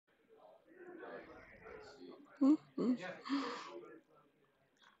Okay.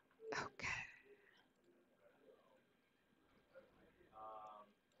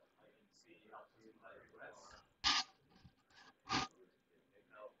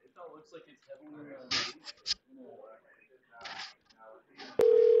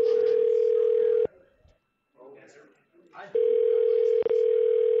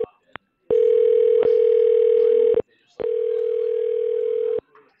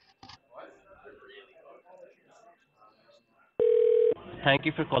 Thank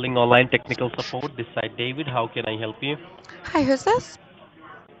you for calling online technical support. This side David. How can I help you? Hi, who's this?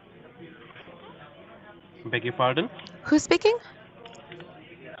 Beg your pardon? Who's speaking?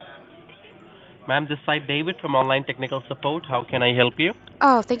 Ma'am, this side David from online technical support. How can I help you?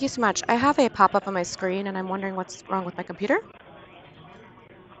 Oh, thank you so much. I have a pop-up on my screen, and I'm wondering what's wrong with my computer.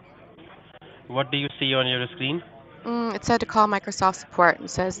 What do you see on your screen? It said to call Microsoft support and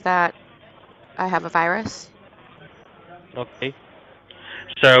says that I have a virus. Okay.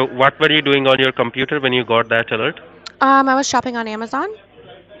 So, what were you doing on your computer when you got that alert? I was shopping on Amazon.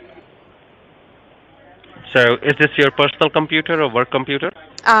 So, is this your personal computer or work computer?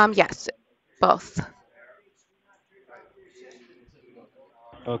 Yes, both.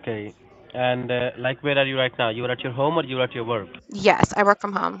 Okay. And like, where are you right now? You are at your home or you are at your work? Yes, I work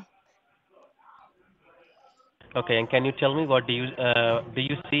from home. Okay. And can you tell me what do you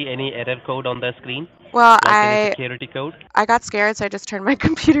see any error code on the screen, Well, like any security code? I got scared, so I just turned my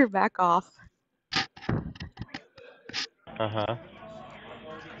computer back off. Uh huh.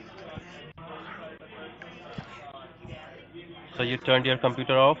 So you turned your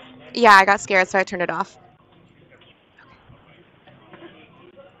computer off. Yeah, I got scared, so I turned it off.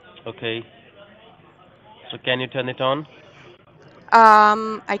 Okay. So can you turn it on?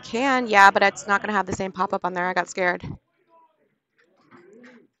 I can, yeah, but it's not gonna have the same pop-up on there. I got scared.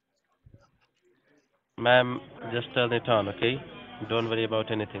 Ma'am, just turn it on, okay? Don't worry about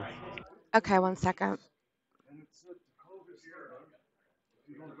anything. Okay, one second.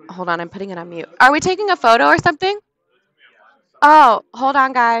 Hold on, I'm putting it on mute. Are we taking a photo or something? Oh, hold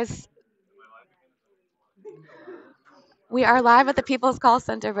on, guys. We are live at the People's Call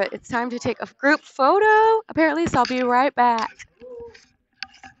Center, but it's time to take a group photo, apparently, so I'll be right back.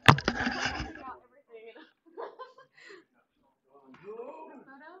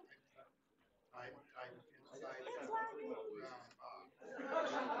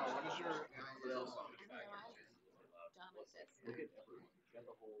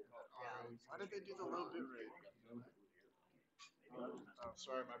 Why did they do the low bit rate? Oh,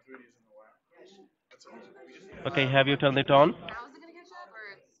 sorry, my booty's in the way. That's okay. Okay, have you turned it on?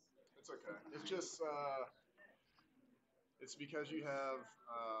 It's okay. It's just it's because you have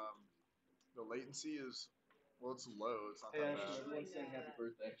the latency is well, it's low. It's not that bad. Everyone's saying happy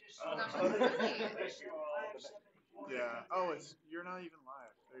birthday. Yeah. Oh, it's you're not even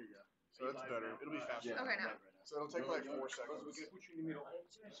live. There you go. So that's better. It'll be faster. Okay, now. So it'll take like 4 seconds.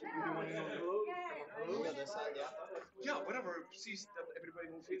 Yeah, whatever. See, everybody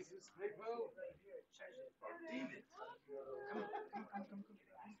will see.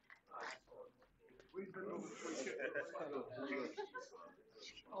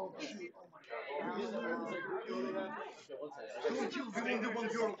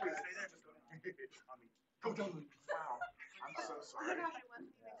 Wow. I'm so sorry.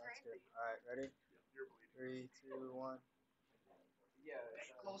 All right, ready? Three, two, one.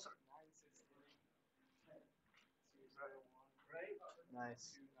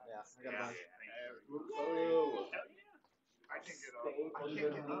 Nice. Yeah, I got it done. I can get up. I can't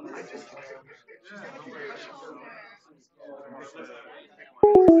get up. I just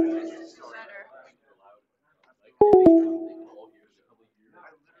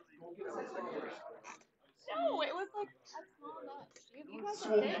No, it was like a small nudge. You guys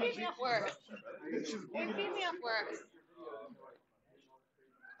they beat me up worse. They beat me up worse.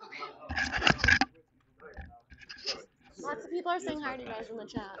 Lots of people are saying hi to you guys in the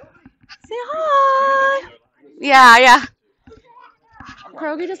chat. Say hi. Yeah, yeah.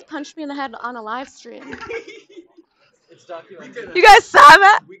 Krogi just punched me in the head on a live stream. It's documented. You guys saw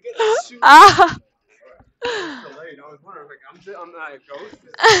that? We get super Ah. delayed. I was wondering, like, I'm not a ghost.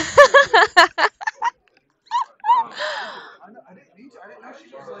 I didn't need to. I didn't know she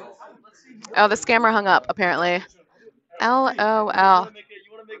was like, let's see. Oh, the scammer hung up, apparently. LOL. You wanna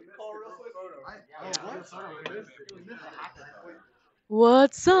make a call real quick?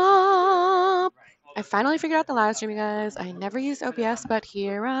 What's up? I finally figured out the live stream, you guys. I never used OBS, but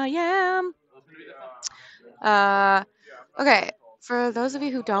here I am. Okay, for those of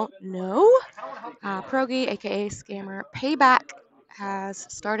you who don't know, Progi, aka Scammer Payback, has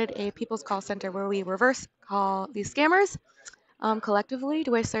started a people's call center where we reverse call these scammers collectively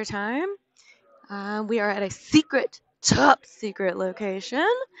to waste their time. We are at a secret, top secret location.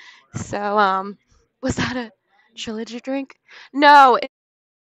 So, was that a trilogy drink? No,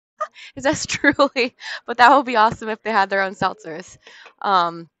 it's just truly, but that would be awesome if they had their own seltzers.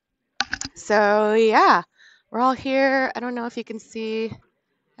 Um, so yeah, we're all here. I don't know if you can see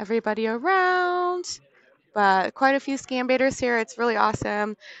everybody around, but quite a few scam baiters here. It's really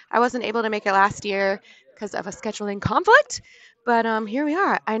awesome. I wasn't able to make it last year because of a scheduling conflict, but here we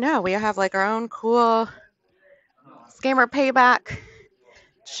are. I know we have like our own cool scammer payback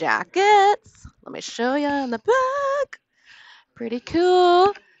jackets. Let me show you in the back. Pretty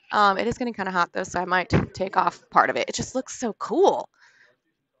cool. It is getting kind of hot though, so I might take off part of it. It just looks so cool.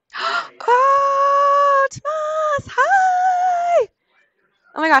 Oh, Tomas, hi!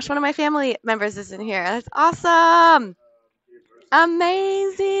 Oh my gosh, one of my family members is in here. That's awesome.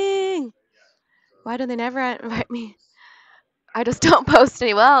 Amazing. Why do they never invite me? I just don't post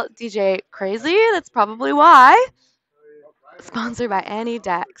any. Well, DJ Crazy, that's probably why. Sponsored by Annie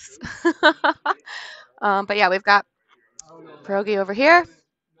Dex. But yeah, we've got Pierogi over here.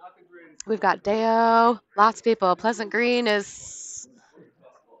 We've got Deo. Lots of people. Pleasant Green was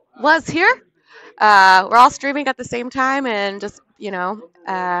here. We're all streaming at the same time and just,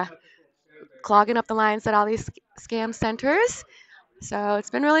 clogging up the lines at all these scam centers. So it's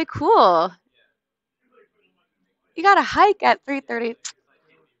been really cool. You got to hike at 3:30.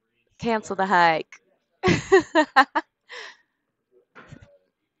 Cancel the hike.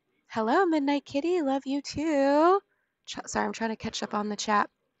 Hello, Midnight Kitty. Love you too. Sorry, I'm trying to catch up on the chat.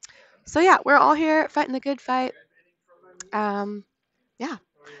 So yeah, we're all here fighting the good fight. Yeah,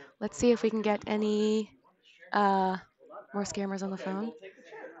 let's see if we can get any more scammers on the phone.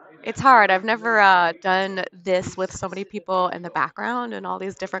 It's hard. I've never done this with so many people in the background and all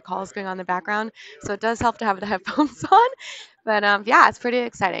these different calls going on in the background. So it does help to have the headphones on. But yeah, it's pretty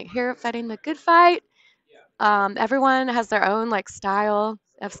exciting. Here fighting the good fight. Everyone has their own like style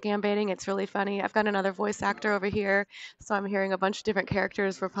of scam baiting. It's really funny. I've got another voice actor over here, so I'm hearing a bunch of different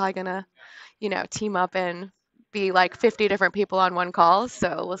characters. We're probably gonna, team up and be like 50 different people on one call.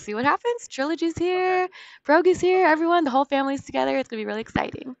 So we'll see what happens. Trilogy's here, Brogy's here, everyone, the whole family's together. It's gonna be really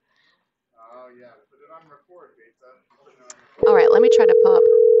exciting. Oh yeah, put it on record, Beta. All right, let me try to pull up.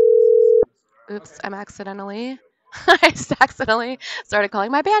 Oops, I'm accidentally. I just accidentally started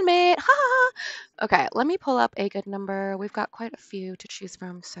calling my bandmate. Ha! Okay, let me pull up a good number. We've got quite a few to choose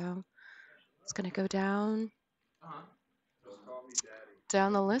from, so it's gonna go down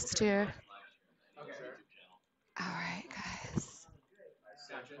the list here. All right, guys.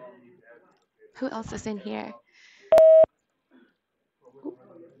 Who else is in here?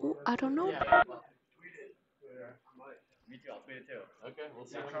 Ooh, I don't know.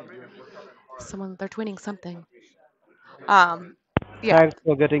 They're tweeting something. Yeah. Thanks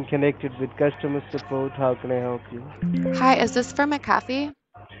for getting connected with customer support. How can I help you? Hi, is this for McAfee?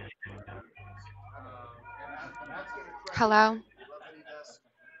 Hello?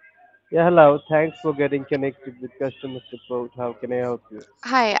 Yeah, hello. Thanks for getting connected with customer support. How can I help you?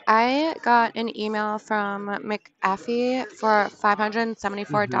 Hi, I got an email from McAfee for Mm-hmm.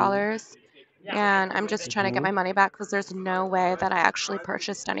 $574, and I'm just trying to get Mm-hmm. my money back because there's no way that I actually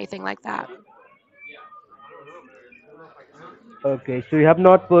purchased anything like that. Okay, so you have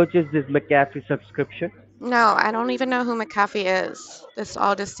not purchased this McAfee subscription? No, I don't even know who McAfee is. This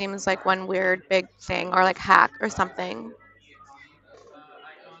all just seems like one weird big thing or like hack or something.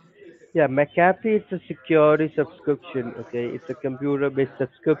 Yeah, McAfee it's a security subscription. Okay, it's a computer-based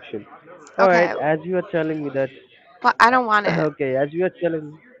subscription. All right, Okay, as you are telling me that. well, I don't want it. Okay, as you are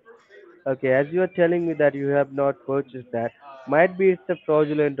telling. Okay, as you are telling me that you have not purchased that, might be it's a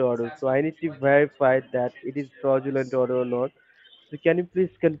fraudulent order. So I need to verify that it is fraudulent order or not. So can you please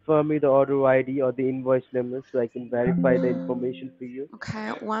confirm me the order ID or the invoice number so I can verify the information for you? Okay,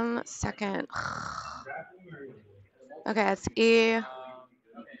 1 second. Okay, it's Mm-hmm.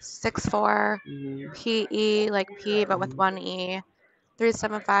 E64PE, like P, but with one E,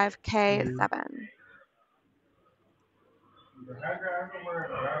 375K7. Mm-hmm.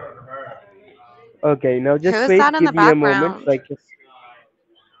 Okay, now just Who's wait. that in the Give me a moment background? so I can.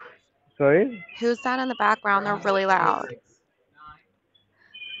 Sorry. Who's that in the background? They're really loud.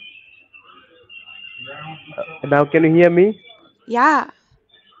 Now can you hear me? Yeah.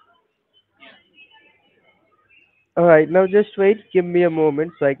 All right. Now just wait. Give me a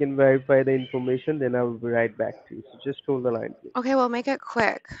moment so I can verify the information. Then I will be right back to you. So just hold the line, please. Okay, well, make it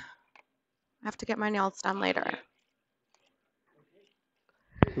quick. I have to get my nails done later.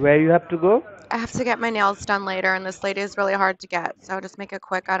 Where you have to go? I have to get my nails done later, and this lady is really hard to get, so just make it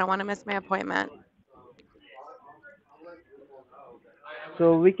quick. I don't want to miss my appointment.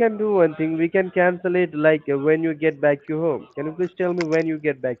 So we can do one thing. We can cancel it like when you get back to home. Can you please tell me when you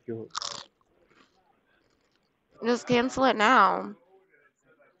get back to home? Just cancel it now.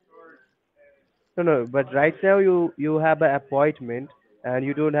 No, no. But right now you have an appointment and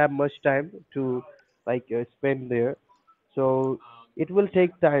you don't have much time to like spend there. So it will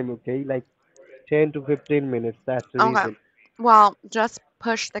take time. Okay, like 10 to 15 minutes. That's the Okay. reason. Well, just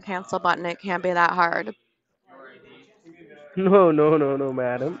push the cancel button. It can't be that hard. No, no, no, no,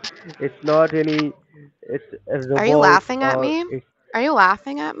 madam. It's not any. It's a Are you robot laughing at or me? it's. Are you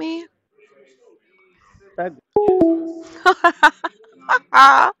laughing at me? That-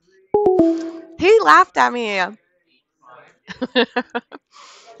 He laughed at me.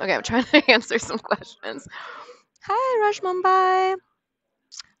 Okay, I'm trying to answer some questions. Hi, Rush Mumbai.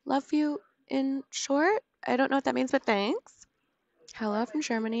 Love you in short. I don't know what that means, but thanks. Hello from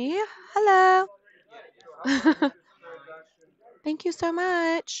Germany. Hello. Thank you so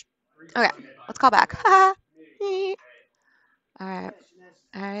much. Okay, let's call back. All right.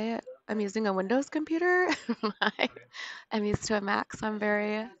 I am using a Windows computer. I'm used to a Mac, so I'm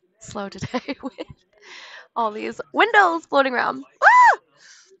very slow today with all these windows floating around. Ah!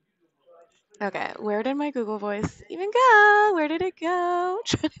 Okay, where did my Google Voice even go? Where did it go?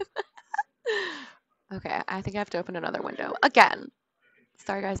 Okay, I think I have to open another window again.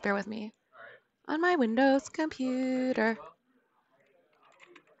 Sorry, guys, bear with me. On my Windows computer.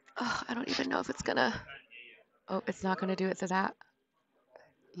 Oh, I don't even know if it's gonna. Oh, it's not gonna do it to that.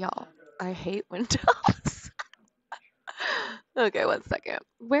 Y'all, I hate Windows. Okay, one second.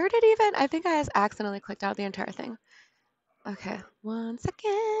 Where did even. I think I just accidentally clicked out the entire thing. Okay, one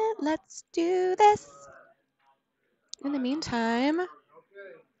second. Let's do this. In the meantime,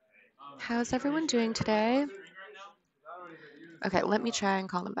 how's everyone doing today? Okay, let me try and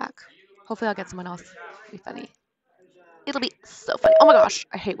call them back. Hopefully, I'll get someone else. It'll be funny. It'll be so funny. Oh my gosh,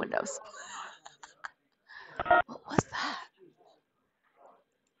 I hate Windows. What was that?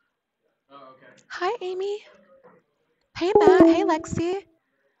 Hi, Amy. Hey, Matt. Hey, Lexi.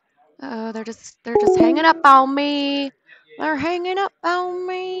 Oh, they're just hanging up on me. They're hanging up on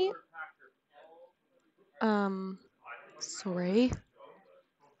me. Sorry.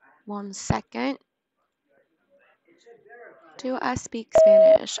 One second. Do I speak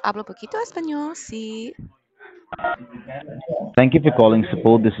Spanish? Hablo poquito español, sí. Thank you for calling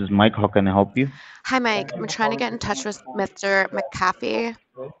support. This is Mike. How can I help you? Hi, Mike. I'm trying to get in touch with Mr. McAfee.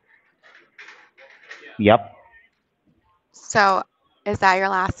 Yep. So, is that your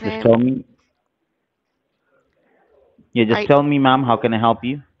last Just name? tell me. Yeah, Are just tell me, ma'am. How can I help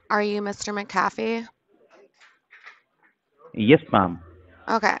you? are you Mr. McAfee? Yes, ma'am.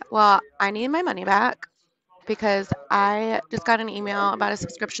 Okay. Well, I need my money back because I just got an email about a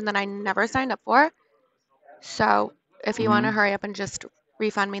subscription that I never signed up for. So, if you want to Mm-hmm. hurry up and just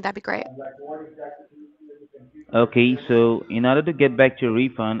refund me, that'd be great. Okay, so in order to get back to your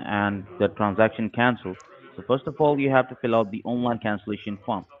refund and the transaction cancel, so first of all, you have to fill out the online cancellation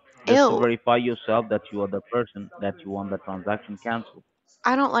form just to Ew. verify yourself that you are the person that you want the transaction canceled.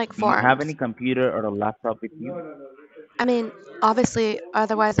 I don't like So do you have any forms. computer or a laptop with you? I mean, obviously,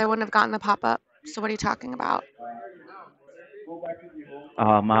 otherwise I wouldn't have gotten the pop-up. So what are you talking about?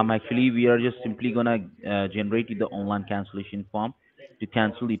 Ma'am, actually, we are just simply gonna generate you the online cancellation form to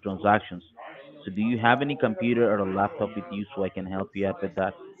cancel the transactions. So, do you have any computer or a laptop with you so I can help you out with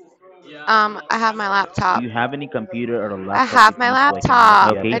that? I have my Do laptop. you have any computer or a I laptop have with my you so I can help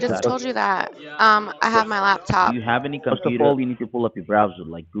you laptop. out I with with just that? told you that. I have my Do laptop. you have any First of computer? all, you need to pull up your browser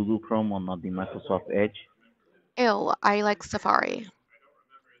like Google Chrome or not the Microsoft Edge. Ew, I like Safari.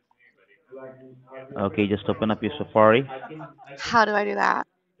 Okay, just open up your Safari. How do I do that?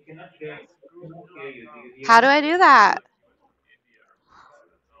 How do I do that?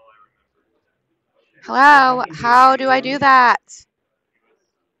 Hello? How do I do that?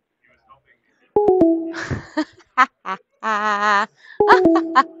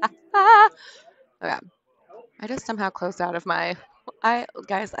 Okay. I just somehow closed out of my.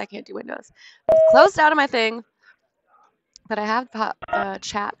 Guys, I can't do Windows. I was closed out of my thing, but I have the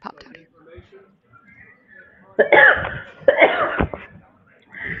chat popped out here.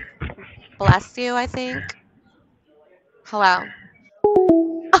 Bless you, I think. Hello.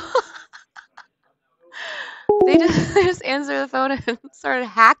 They just answered the phone and started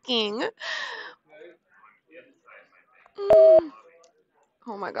hacking. Mm.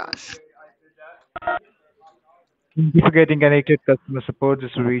 Oh my gosh. Thank you for getting connected. Customer support.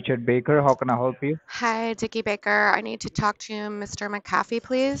 This is Richard Baker. How can I help you? Hi, Dickie Baker. I need to talk to Mr. McAfee,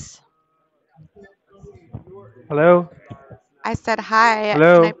 please. Hello? I said hi. Can I?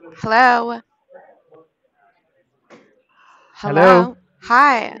 Hello? Hello? Hello? Hello?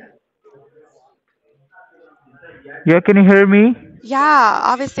 Hi. Yeah, can you hear me? Yeah,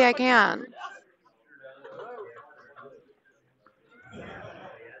 obviously I can.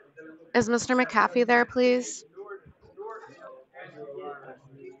 Is Mr. McAfee there, please?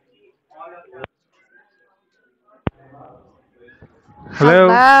 Hello?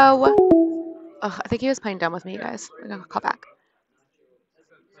 Hello? Ugh, I think he was playing dumb with me, you guys. I'm gonna call back.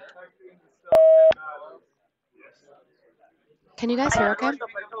 Can you guys hear okay?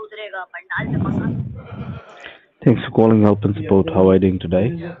 Thanks for calling Help and Support. How are you doing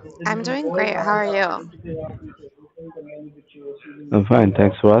today? I'm doing great. How are you? I'm fine.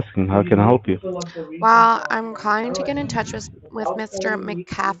 Thanks for asking. How can I help you? Well, I'm calling to get in touch with Mr.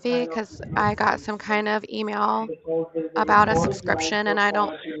 McAfee because I got some kind of email about a subscription and I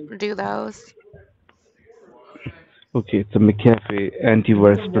don't do those. Okay, it's a McAfee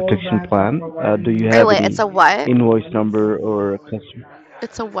antivirus protection plan. Do you Wait, have wait, it's any a what? invoice number or customer?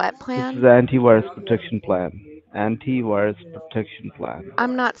 It's a what This is plan? the antivirus protection plan. Antivirus protection plan.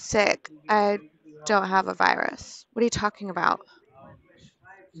 I'm not sick. I don't have a virus. What are you talking about?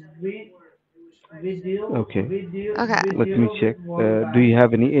 Okay, Okay. let me check. Do you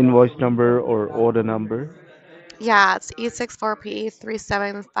have any invoice number or order number? Yeah, it's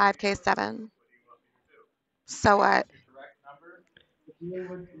E64P375K7. So what?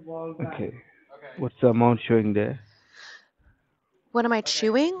 Okay, what's the amount showing there? What am I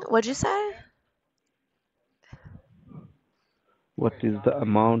chewing? What'd you say? What is the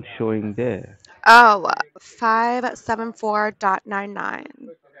amount showing there? Oh, 574.99.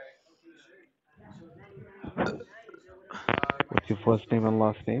 What's your first name and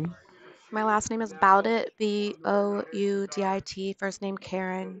last name? My last name is Boudit, Boudit. First name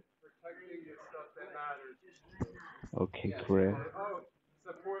Karen. Okay, correct.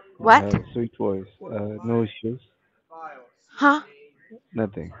 You What? have a sweet voice. No issues. Huh?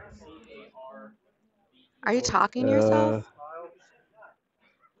 Nothing. Are you talking to yourself?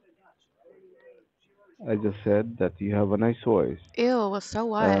 Uh, I just said that you have a nice voice. Ew, so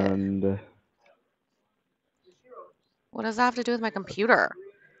what? And What does that have to do with my computer?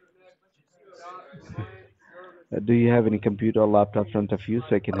 do you have any computer or laptop in front of you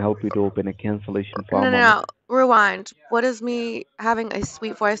so I can help you to open a cancellation No, no, form on it? no. Rewind. What does me having a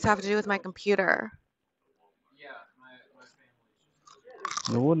sweet voice have to do with my computer?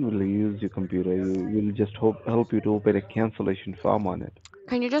 No one will use your computer. You will just help you to open a cancellation form on it.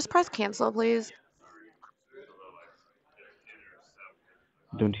 Can you just press cancel, please?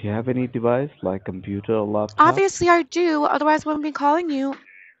 Don't you have any device like computer or laptop? Obviously I do, otherwise I wouldn't be calling you,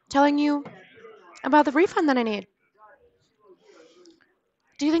 telling you about the refund that I need.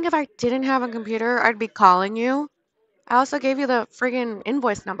 Do you think if I didn't have a computer, I'd be calling you? I also gave you the friggin'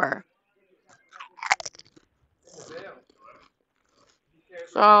 invoice number.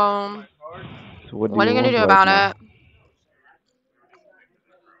 So, So what do what are you you gonna want do right about now? it?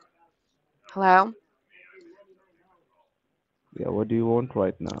 Hello? Yeah, what do you want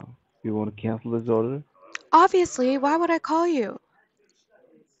right now? You want to cancel this order? Obviously, why would I call you?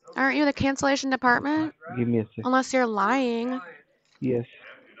 Aren't you the cancellation department? Give me a sec. Unless you're lying. Yes.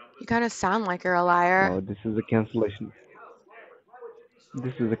 You kind of sound like you're a liar. No, this is a cancellation.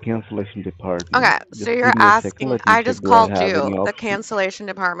 This is a cancellation department. Okay, so Just you're give me a second. asking, Let me I check. just Do I called have any you, the options? cancellation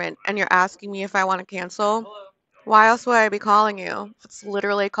department, and you're asking me if I want to cancel? Why else would I be calling you? It's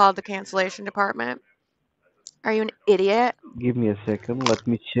literally called the cancellation department. Are you an idiot? Give me a second. Let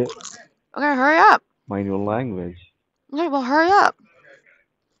me check. Okay, hurry up. Mind your language. Okay, well, hurry up.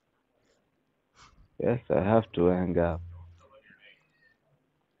 Yes, I have to hang up.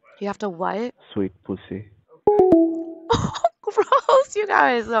 You have to what? Sweet pussy. Gross, you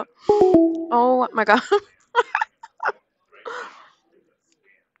guys. Oh my god.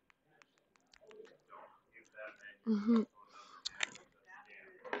 Mhm.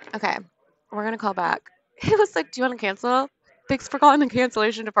 Okay, we're gonna call back. He was like, "Do you want to cancel? Thanks for calling the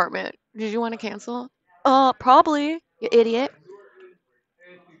cancellation department. Did you want to cancel? Probably. You idiot.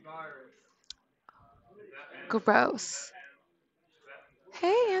 Gross.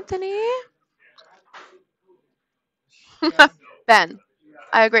 Hey, Anthony. Ben.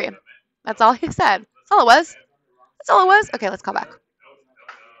 I agree. That's all he said. That's all it was. That's all it was. Okay, let's call back.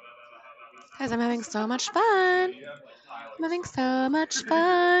 Guys, I'm having so much fun. I'm having so much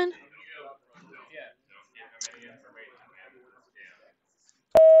fun.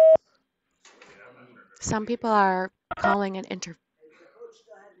 Some people are calling an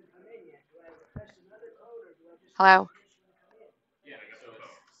Hello.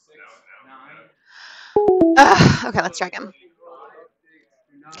 Ugh, okay, let's try again.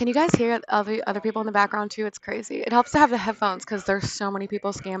 Can you guys hear other people in the background too? It's crazy. It helps to have the headphones because there's so many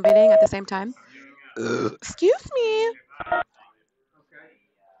people scam baiting at the same time. Excuse me.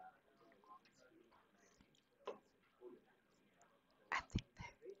 I think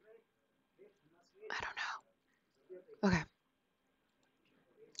I don't know. Okay,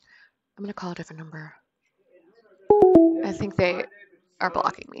 I'm gonna call a different number. I think they are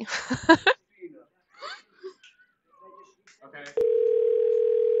blocking me.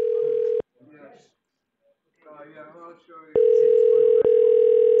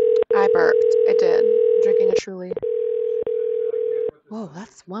 I burped. I did. I'm drinking a Truly. Whoa,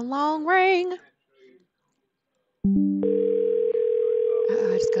 that's one long ring.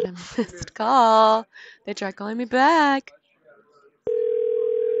 Uh-oh, I just got a missed call. They tried calling me back.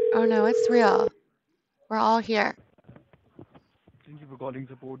 Oh no, it's real. We're all here. Thank you for calling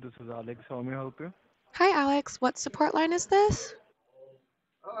support. This is Alex. How may I help you? Hi, Alex. What support line is this?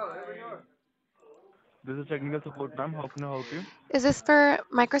 This is technical support, ma'am. How can I help you? Is this for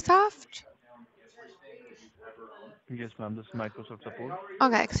Microsoft? Yes, ma'am. This is Microsoft support.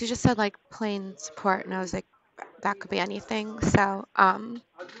 Okay, because you just said like plain support, and I was like, that could be anything. So,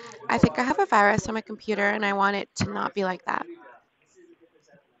 I think I have a virus on my computer, and I want it to not be like that.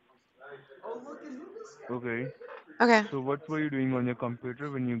 Okay. Okay. So what were you doing on your computer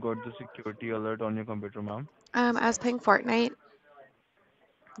when you got the security alert on your computer, ma'am? I was playing Fortnite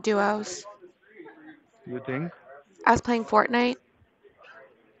duos. You think? I was playing Fortnite.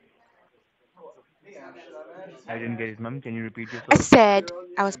 I didn't get it, ma'am. Can you repeat I yourself? said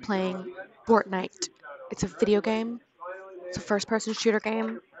I was playing Fortnite. It's a video game. It's a first-person shooter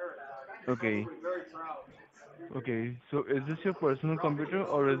game. Okay. Okay. So is this your personal computer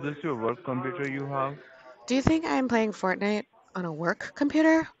or is this your work computer you have? Do you think I'm playing Fortnite on a work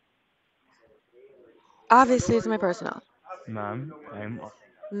computer? Obviously, it's my personal. Ma'am, I'm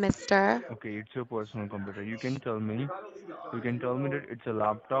Mister. okay, it's your personal computer. You can tell me that it's a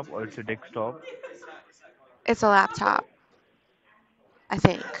laptop or it's a desktop. It's a laptop, I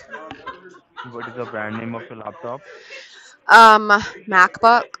think. What is the brand name of your laptop?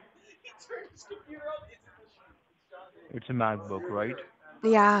 MacBook. It's a MacBook, right?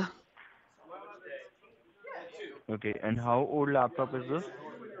 Yeah. Okay, and how old laptop is this?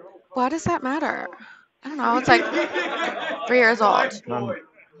 Why does that matter? I don't know. It's like 3 years old. Ma'am,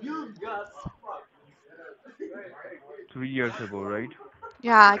 3 years ago, right?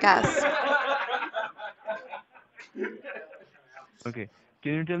 Yeah, I guess. Okay.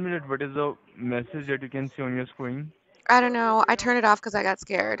 Can you tell me that what is the message that you can see on your screen? I don't know. I turned it off because I got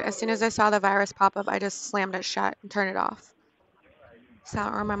scared. As soon as I saw the virus pop up, I just slammed it shut and turned it off. So I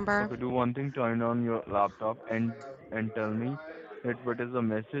don't remember. Okay, do one thing, turn on your laptop and tell me that what is the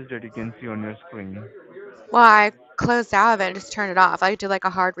message that you can see on your screen. Well, I closed out of it and just turned it off. I did like a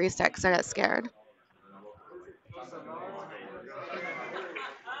hard reset because I got scared.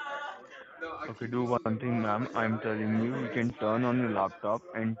 Okay, do one thing, ma'am. I'm telling you, you can turn on your laptop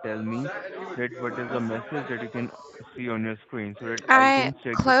and tell me that what is the message that you can see on your screen so that I I can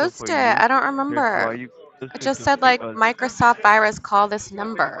check this up closed for it. you. I don't That remember. why you got the It just said security like alert. Microsoft virus, call this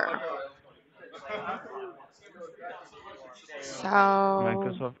number. So,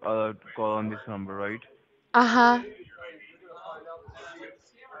 Microsoft alert call on this number, right? uh-huh.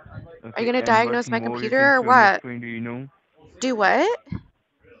 Are you Okay, gonna and what diagnose my more you computer can or see on your what? screen? Do you know? Do what?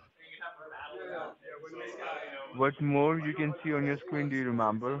 What more you can see on your screen? Do you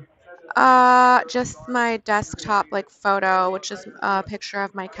remember? Just my desktop like photo, which is a picture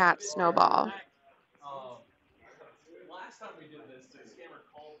of my cat Snowball.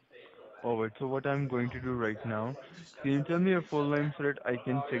 Alright, so what I'm going to do right now, can you tell me your full name so that I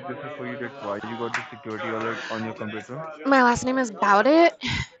can check this up for you that why you got the security alert on your computer? My last name is Boudit,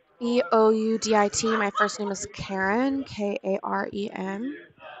 Boudit. My first name is Karen, Karen.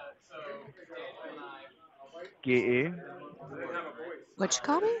 KA, What'd you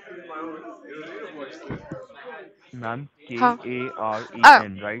call me? ma'am, Huh? Oh,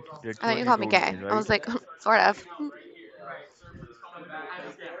 Karen, right? That's I thought what you you called me told gay. me, I right? was like, sort of.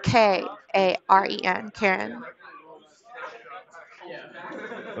 Karen, Karen.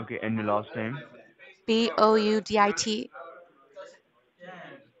 Okay, and your last name? Boudit.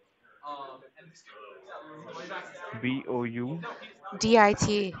 BOU.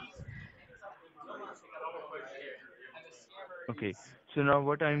 Dit. Okay, so now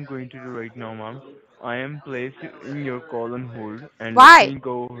what I'm going to do right now, ma'am, I am placing your call on hold, and let Why? me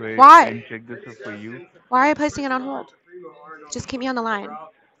go ahead Why? and check this up for you. Why are you placing it on hold? Just keep me on the line.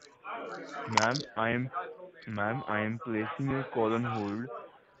 Ma'am, I am placing your call on hold.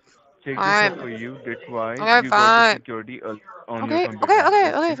 Check this up Fine. for you. That's why Okay, you got the fine. security alert on your Okay, okay, computer.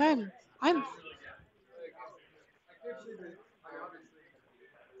 okay, okay, Okay. fine. Fine.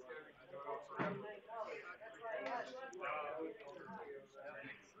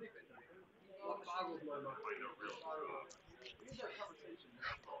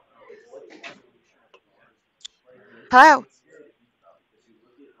 Hello.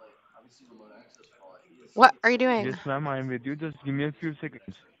 What are you doing? Yes, ma'am, I am with you. Just give me a few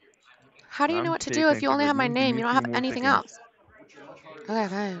seconds. How do you know Ma'am, what to stay do if you connected only with have my me. Give name? me You a don't few have more anything seconds. else. Okay,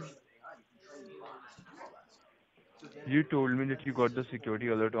 fine. You told me that you got the security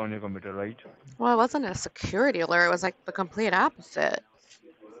alert on your computer, right? Well, it wasn't a security alert. It was like the complete opposite.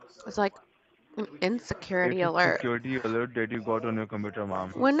 It was like an insecurity It's a alert. security alert that you got on your computer,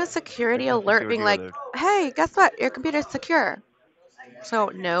 ma'am. Wouldn't a security It's a alert being security like, alert. hey, guess what? Your computer's secure.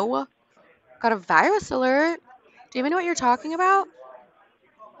 So, no. Got a virus alert. Do you even know what you're talking about?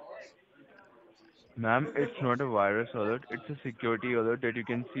 Ma'am, it's not a virus alert. It's a security alert that you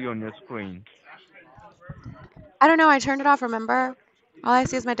can see on your screen. I don't know. I turned it off, remember? All I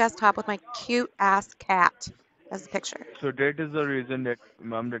see is my desktop with my cute ass cat as the picture. So that is the reason that,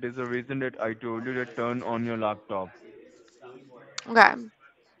 ma'am, that is the reason that I told you to turn on your laptop. Okay.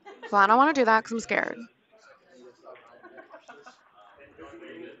 Well, I don't want to do that because I'm scared.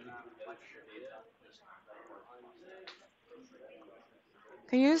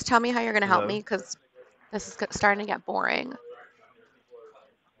 Can you just tell me how you're going to help me? Hello? Because this is starting to get boring.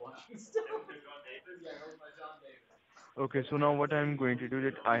 Okay, so now what I'm going to do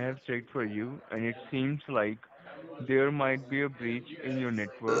that I have checked for you, and it seems like there might be a breach in your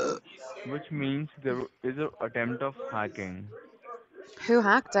network, which means there is an attempt of hacking. Who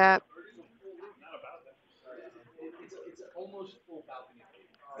hacked it?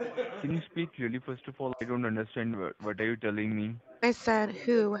 Can you speak clearly? First of all, I don't understand what are you telling me. I said,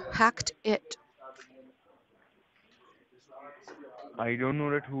 who hacked it? I don't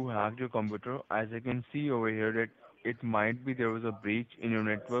know that who hacked your computer. As I can see over here that it might be there was a breach in your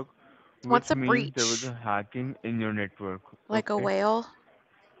network, What's which a means there was breach? a hacking in your network. Like a Okay, whale?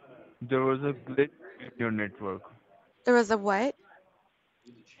 there was a glitch in your network. There was a what?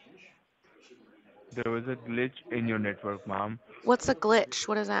 There was a glitch in your network, ma'am. What's a glitch?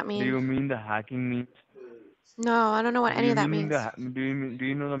 What does that Do mean? you mean the hacking means? No, I don't know what Do any you of that meaning means. do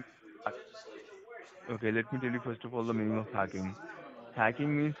you know the okay, let me tell you first of all the meaning of hacking.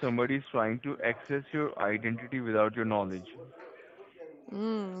 Hacking means somebody is trying to access your identity without your knowledge.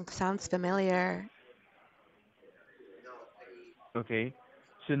 Sounds familiar. Okay.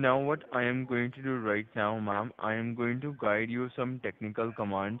 So now what I am going to do right now, ma'am, I am going to guide you some technical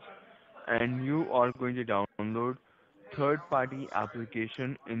commands and you are going to download third party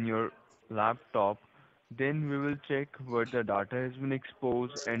application in your laptop. Then we will check what the data has been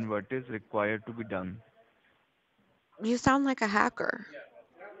exposed and what is required to be done. You sound like a hacker.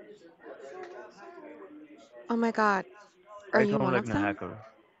 Oh my god. Are I you sound one like of a them? hacker.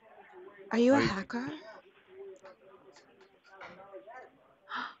 Are you a Are you, hacker?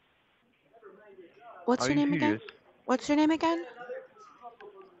 What's are your you name again? serious? What's your name again?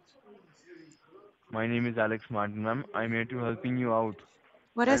 My name is Alex Martin, ma'am. I'm here to helping you out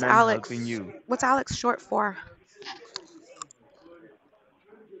What is and I'm helping Alex? you. What's Alex short for?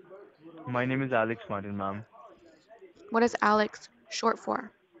 My name is Alex Martin, ma'am. What is Alex short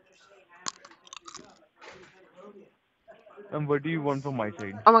for? And what do you want from my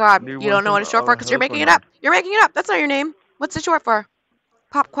side? Oh my god, Do you you want don't know some what it's short for because you're help or making it not? up. You're making it up. That's not your name. What's it short for?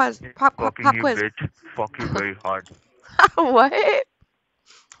 Pop quiz. Fucking Pop you, quiz. bitch. Fuck you very hard. What?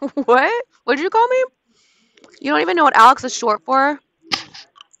 What? What did you call me? You don't even know what Alex is short for?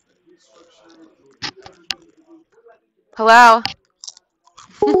 Hello?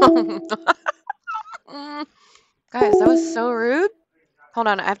 Guys, that was so rude. Hold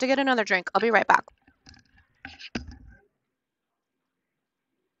on, I have to get another drink. I'll be right back.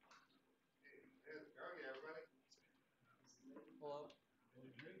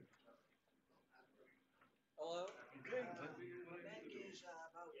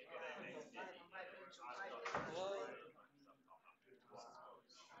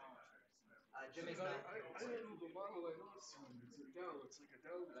 I don't know the model I know it's on. It's a Dell. It's like a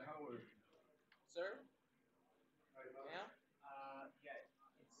Dell tower.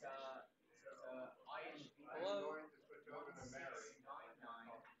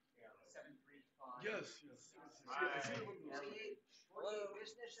 Yes, yes, yes, yes. Yeah, I see one of those.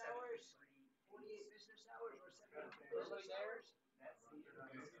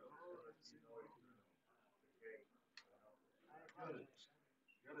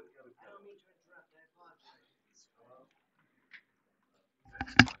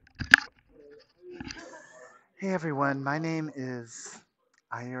 Hey everyone, my name is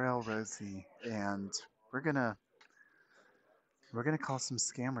IRLrosie, and we're gonna we're gonna call some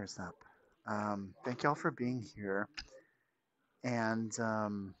scammers up. Thank y'all for being here, and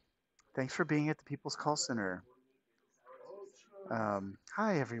thanks for being at the People's Call Center.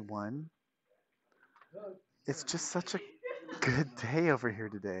 Hi everyone. It's just such a good day over here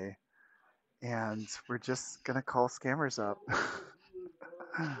today, and we're just gonna call scammers up.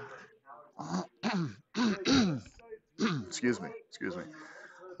 Excuse me.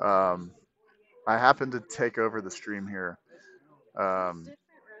 Um, I happened to take over the stream here. Um,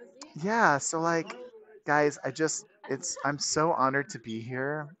 yeah, so like, guys, I'm so honored to be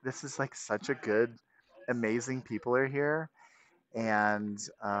here. This is like such a good, amazing people are here, and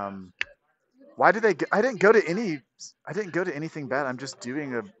why did I didn't go to I didn't go to anything bad. I'm just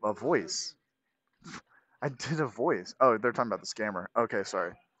doing a voice. I did a voice. Oh, they're talking about the scammer. Okay,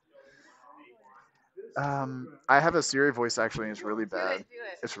 sorry. I have a Siri voice actually, and it's really bad.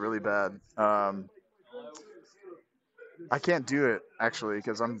 It's really bad. I can't do it actually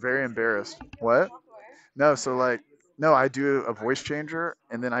because I'm very embarrassed. What? No, so like, no, I do a voice changer,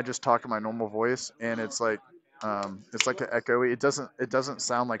 and then I just talk in my normal voice, and it's like an echoey. It doesn't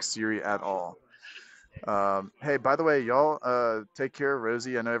sound like Siri at all. Hey, by the way, y'all, take care,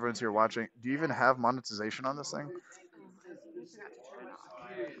 Rosie. I know everyone's here watching. Do you even have monetization on this thing? We forgot to turn it off.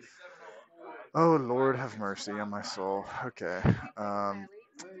 Oh Lord, have mercy on my soul. Okay. Um,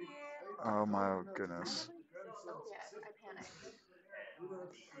 oh my goodness. I panicked.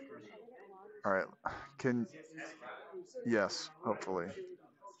 All right. Can yes, hopefully.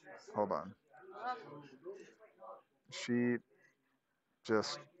 Hold on. She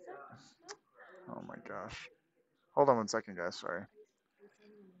just. Oh my gosh. Hold on one second, guys. Sorry.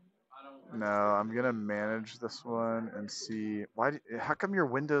 No, I'm gonna manage this one and see why. How come your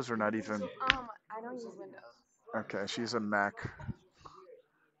windows are not even? I don't use Windows. Okay, she's a Mac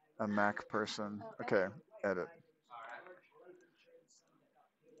person. Okay, edit.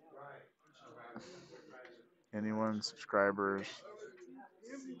 Anyone subscribers?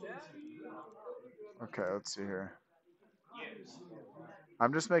 Okay, let's see here.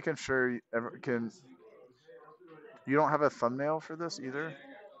 I'm just making sure can. You don't have a thumbnail for this either.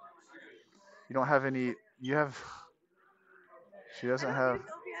 You don't have any. You have. She doesn't have.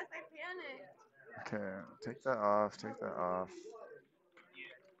 Yes, I panicked. Okay, take that off. Take that off.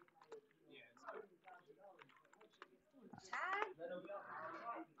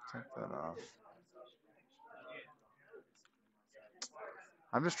 Take that off.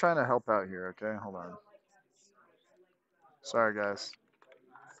 I'm just trying to help out here. Okay, hold on. Sorry, guys.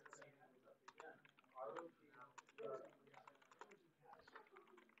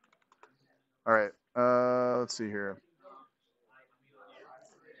 All right. Let's see here.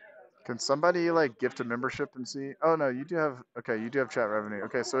 Can somebody like gift a membership and see? Oh no, you do have. Okay, you do have chat revenue.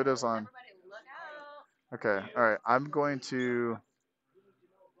 Okay, so it is on. Okay, all right. I'm going to.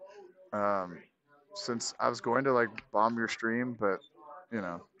 Um, since I was going to like bomb your stream, but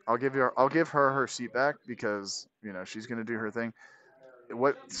I'll give her her seat back because she's gonna do her thing.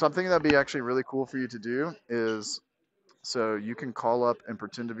 What something that'd be actually really cool for you to do is so you can call up and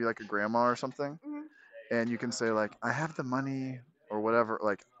pretend to be like a grandma or something, and you can say like I have the money or whatever,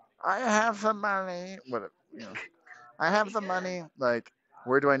 like I have the money, what I have the money, like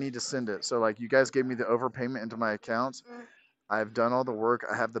where do I need to send it? So like you guys gave me the overpayment into my account. I've done all the work.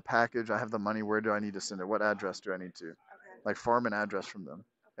 I have the package. I have the money. Where do I need to send it? What address do I need to? Like farm an address from them,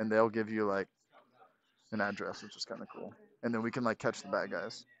 and they'll give you like an address, which is kind of cool. And then we can like catch the bad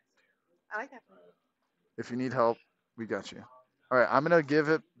guys. I like that. If you need help, we got you. All right, I'm gonna give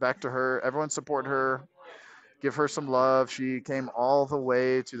it back to her. Everyone support her. Give her some love. She came all the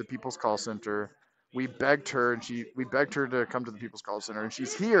way to the People's Call Center. We begged her to come to the People's Call Center, and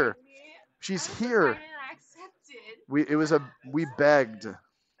she's here. She's here. We begged.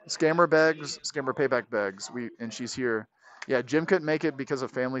 Scammer begs, scammer payback begs. And she's here. Yeah, Jim couldn't make it because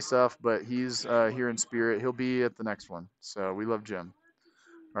of family stuff, but he's here in spirit. He'll be at the next one. So we love Jim.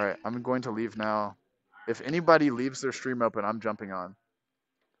 All right, I'm going to leave now. If anybody leaves their stream open, I'm jumping on.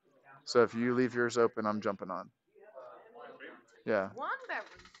 So if you leave yours open, I'm jumping on. Yeah.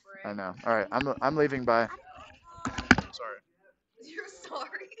 I know. All right, I'm leaving. Bye. Sorry. You're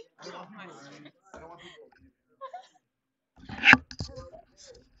sorry.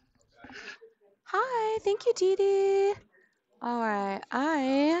 Hi, thank you, Dee Dee. All right,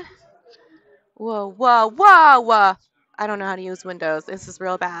 whoa. I don't know how to use Windows. This is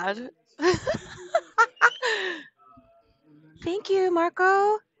real bad. Thank you,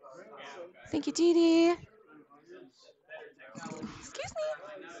 Marco. Thank you, Dee Dee. Excuse me.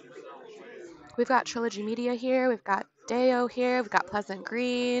 We've got Trilogy Media here. We've got Deo here. We've got Pleasant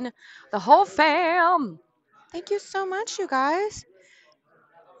Green. The whole fam. Thank you so much, you guys.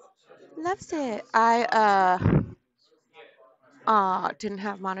 Loves it. I didn't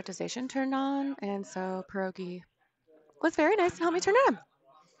have monetization turned on, and so Pierogi was very nice to help me turn it on.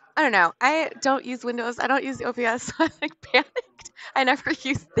 I don't know. I don't use Windows. I don't use OBS. So I like panicked. I never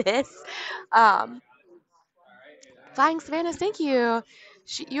use this. Um, Flying Savannah, thank you.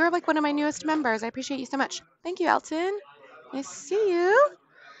 You're like one of my newest members. I appreciate you so much. Thank you, Elton. Nice to see you.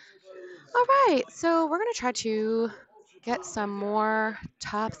 All right, so we're gonna try to get some more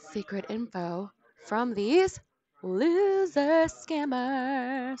top secret info from these loser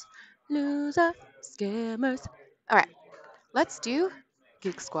scammers. Loser scammers. All right, let's do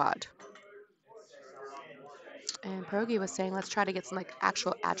Geek Squad. And Pierogi was saying let's try to get some like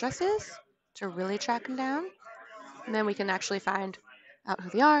actual addresses to really track them down. And then we can actually find out who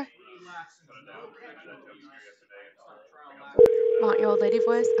they are. Want your old lady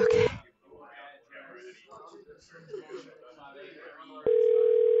voice? Okay.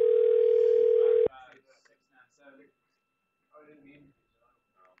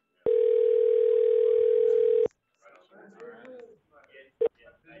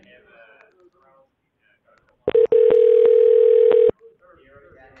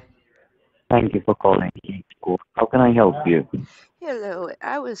 Thank you for calling Geek School. How can I help you? Hello,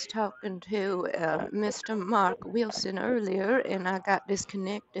 I was talking to Mr. Mark Wilson earlier and I got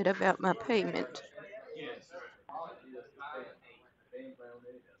disconnected about my payment.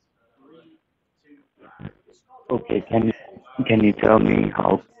 Okay, can you tell me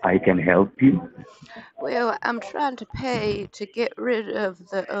how I can help you? Well, I'm trying to pay to get rid of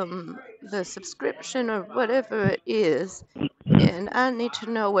the subscription or whatever it is, and I need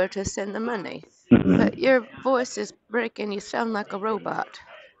to know where to send the money. Hmm. But your voice is breaking. You sound like a robot.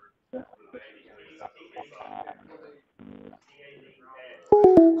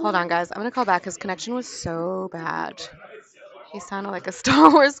 Hold on, guys. I'm gonna call back. His connection was so bad. He sounded like a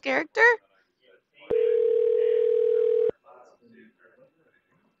Star Wars character.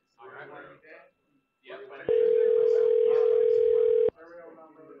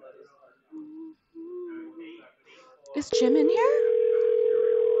 Is Jim in here?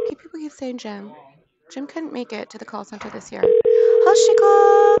 People keep saying Jim. Jim couldn't make it to the call center this year.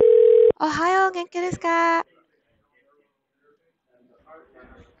 Hoshiko! Ohio, genki desu ka?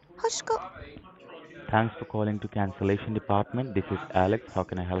 Hoshiko! Thanks for calling to cancellation department. This is Alex. How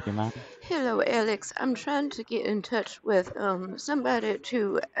can I help you, ma'am? Hello, Alex. I'm trying to get in touch with somebody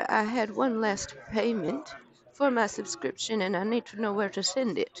to. I had one last payment for my subscription, and I need to know where to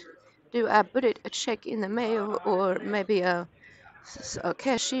send it. Do I put it a check in the mail, or maybe a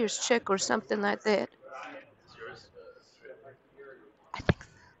cashier's check or something like that? I think.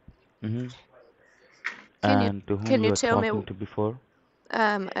 Mm-hmm. Can you And to whom can you you were tell me? talking to before?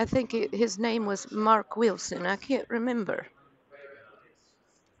 I think his name was Mark Wilson. I can't remember.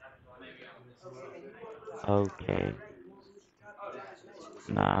 Okay.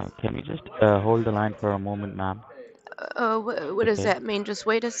 Now, can you just hold the line for a moment, ma'am? What does Okay. that mean? Just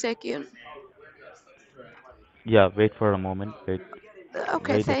wait a second. Yeah, wait for a moment.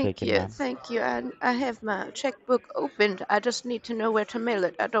 Okay, Wait a thank second, you, ma'am. thank you. I have my checkbook opened. I just need to know where to mail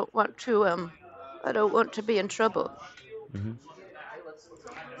it. I don't want to be in trouble. Mm-hmm.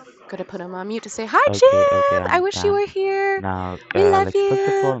 Gotta put him on mute to say hi, Okay, Jim. I I wish you understand. were here. Now, We love like first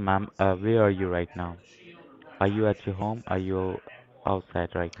of you. all, ma'am, where are you right now? Are you at your home? Are you outside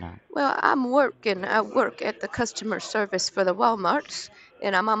right now? Well, I'm working. I work at the customer service for the Walmarts,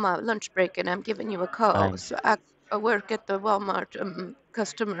 and I'm on my lunch break, and I'm giving you a call. I I work at the Walmart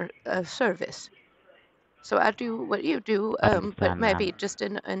customer service. So I do what you do, I but understand, maybe ma'am. just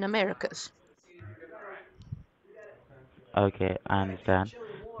in Americas. Okay, I understand.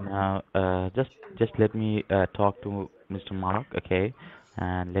 Now, just let me talk to Mr. Mark, okay,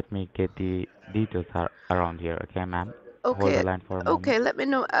 and let me get the details around here, okay, ma'am. Hold the Okay, line for a moment. okay, let me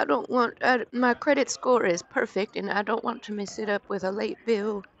know. I don't want, my credit score is perfect and I don't want to mess it up with a late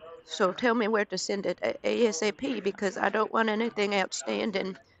bill. So tell me where to send it ASAP because I don't want anything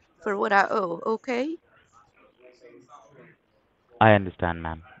outstanding for what I owe, okay? I understand,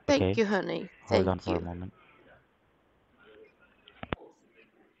 ma'am. Thank Okay, you, honey. hold on Thank for a you. moment.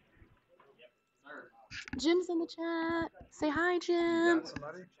 Jim's in the chat. Say hi, Jim.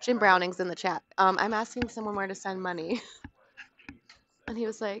 Jim Browning's in the chat. I'm asking someone where to send money. And he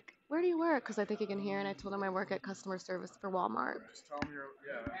was like, Where do you work? Because I think he can hear, and I told him I work at customer service for Walmart. Just tell him you're,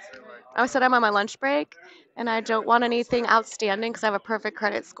 yeah, say like, I said I'm on my lunch break, and I don't want anything outstanding because I have a perfect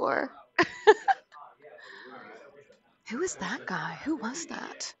credit score. Who is that guy? Who was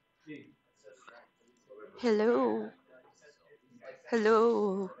that? Hello.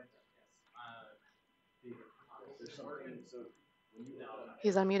 Hello.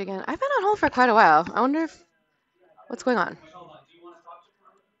 He's on mute again. I've been on hold for quite a while. I wonder if what's going on.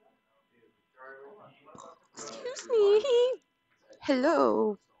 Excuse me.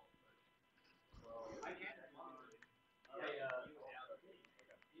 Hello.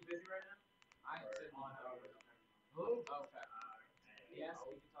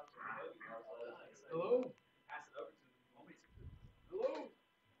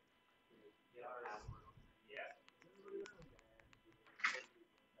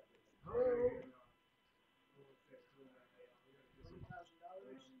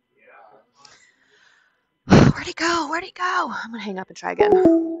 Where'd he go? Where'd he go? I'm gonna hang up and try again.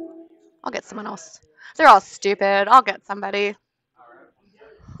 I'll get someone else. They're all stupid. I'll get somebody.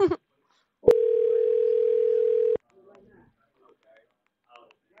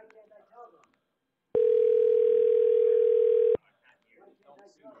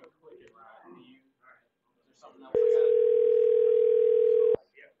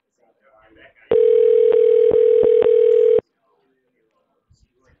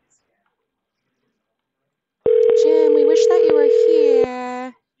 Jim, we wish that you were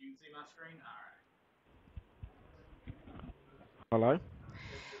here. Hello?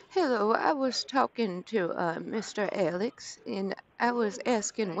 Hello, I was talking to Mr. Alex, and I was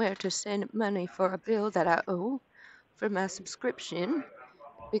asking where to send money for a bill that I owe for my subscription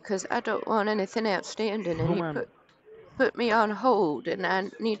because I don't want anything outstanding, and Who he ma'am? put me on hold, and I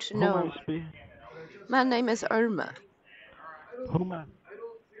need to Who ma'am know. speak? My name is Irma. Who ma'am?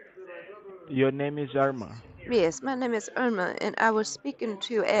 Your name is Arma. Yes, my name is Irma, and I was speaking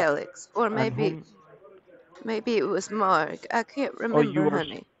to Alex, or And maybe it was Mark. I can't oh remember,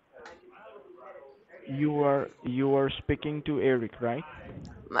 honey. you are speaking to Eric, right?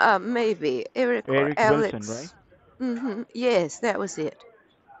 Maybe Eric or Eric Wilson, right? Alex. Yes, that was it.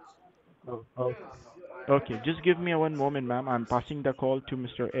 Oh, oh. Okay, just give me one moment, ma'am. I'm passing the call to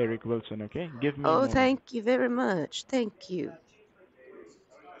Mr. Eric Wilson, okay? Give me a Oh, moment. thank you very much. Thank you.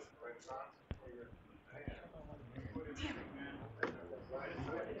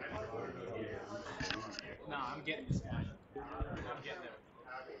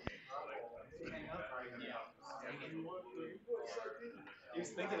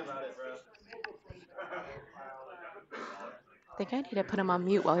 I think I need to put him on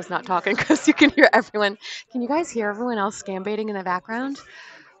mute while he's not talking because you can hear everyone. Can you guys hear everyone else scam baiting in the background?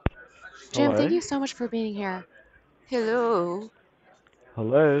 Jim, thank Hello? you so much for being here. Hello.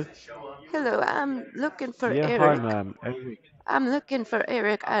 Hello? Hello, I'm looking for Yeah, hi, Eric. ma'am. Eric. I'm looking for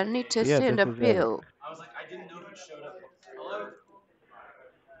Eric. I need to Yeah, send this a is Eric. bill.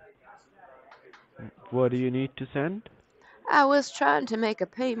 What do you need to send? I was trying to make a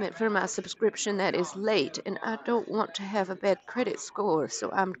payment for my subscription that is late, and I don't want to have a bad credit score, so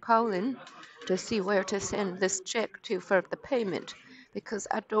I'm calling to see where to send this check to for the payment because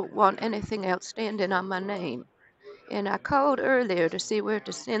I don't want anything outstanding on my name. And I called earlier to see where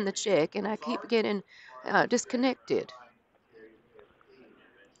to send the check, and I keep getting disconnected.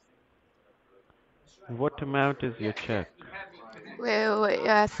 What amount is your check? Well,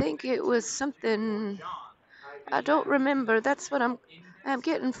 I think it was something I don't remember. That's what I'm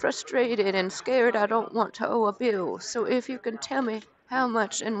getting frustrated and scared. I don't want to owe a bill. So if you can tell me how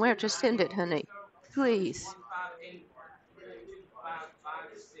much and where to send it, honey, please.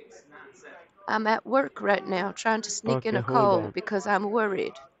 I'm at work right now trying to sneak in Okay, a hold call on. because I'm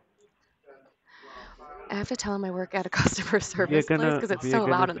worried. I have to tell him I work at a customer We're service place gonna because it's we're so gonna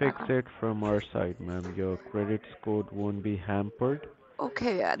loud in the fix background. it from our side, ma'am. Your credit score won't be hampered,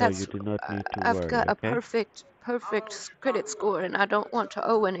 Okay, so you do not need to I've worry, got a okay? perfect credit score, and I don't want to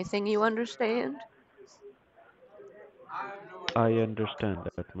owe anything. You understand? I understand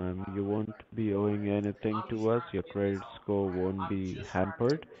that, ma'am. You won't be owing anything to us. Your credit score won't be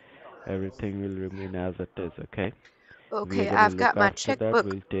hampered. Everything will remain as it is, okay? We are Okay, gonna I've look got my after that. checkbook.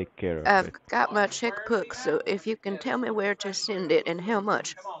 We'll take care of I've it. got my checkbook, so if you can tell me where to send it and how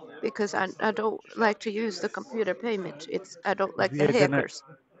much, because I don't like to use the computer payment. I don't like We the are gonna hackers.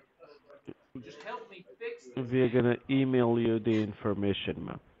 we are gonna email you the information,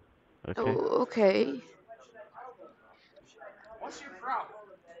 ma'am. Okay? Oh, okay.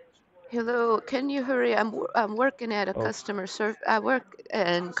 Hello, can you hurry? I'm working at a Oh, I work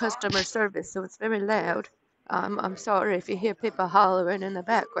in customer service, so it's very loud. I'm sorry if you hear people hollering in the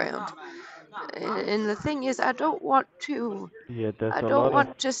background. And the thing is, Yeah, there's I a don't lot of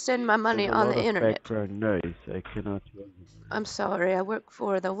want to send my there's money a on lot the of internet. background noise. I cannot hear you. I'm sorry, I work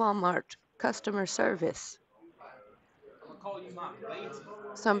for the Walmart customer service.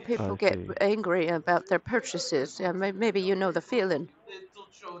 Some people I get see. angry about their purchases. Yeah, maybe you know the feeling.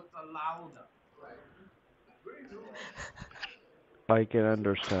 I can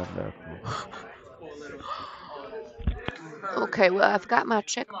understand that, ma'am. Okay, well, I've got my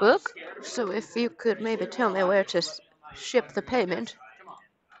checkbook, so if you could maybe tell me where to ship the payment.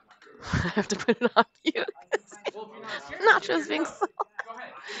 I have to put it on you. Not just being so.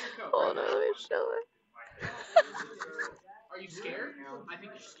 Hold on, let me show it.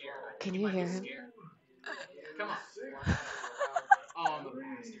 Can you hear him?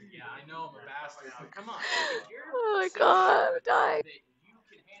 Oh my god, I'm dying.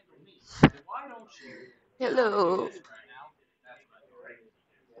 Hello.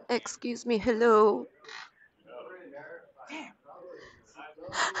 Excuse me, hello.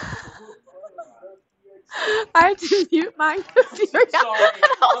 I had to mute my computer.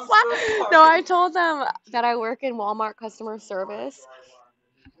 No, I told them that I work in Walmart customer service.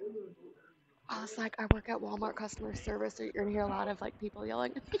 I was like, I work at Walmart customer service, so you're gonna hear a lot of like people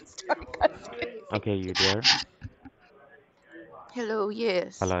yelling at me. Start confusing. Okay, you there? Hello,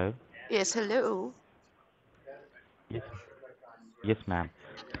 yes. Hello? Yes, hello. Yes, yes, ma'am.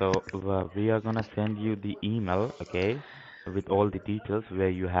 So we are gonna send you the email, okay, with all the details where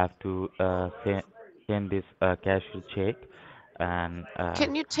you have to send this cashier check, and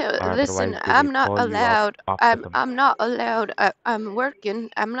Can you tell? or Listen, otherwise they will I'm not call you up allowed. after I'm some. I'm not allowed. I'm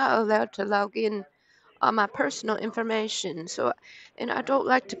working. I'm not allowed to log in on my personal information. So, and I don't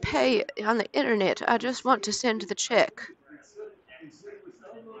like to pay on the internet. I just want to send the check.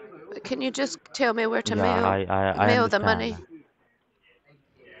 Can you just tell me where to Yeah, I mail the understand. money?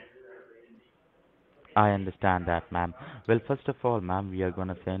 I understand that, ma'am. Well, first of all, ma'am, we are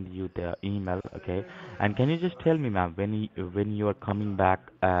gonna send you the email, okay? And can you just tell me, ma'am, when you are coming back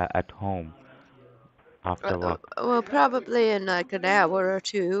at home after work? Well, probably in like an hour or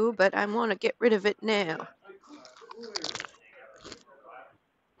two, but I want to get rid of it now.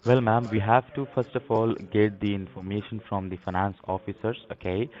 Well, ma'am, we have to first of all get the information from the finance officers,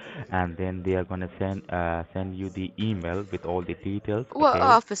 okay? And then they are gonna send you the email with all the details, What okay?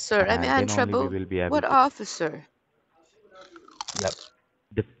 officer? Am And I in then only we trouble? will be able What to. officer? Yep.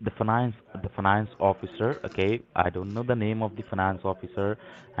 The finance officer, okay? I don't know the name of the finance officer,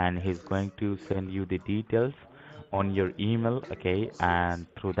 and he's going to send you the details on your email, okay? And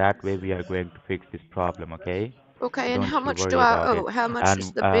through that way, we are going to fix this problem, okay? Okay, and Don't how you much do worry I about it. owe? How much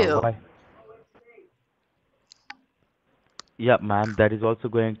is And the bill? why? Yeah, ma'am, that is also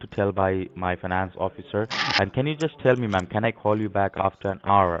going to tell by my finance officer. And can you just tell me, ma'am, can I call you back after an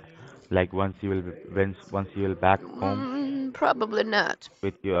hour, like once you will back home Probably not.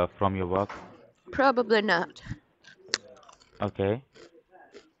 with your from your work? Probably not. Okay,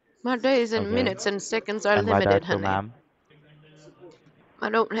 My days and okay. minutes and seconds are And why that limited, so, honey. ma'am? I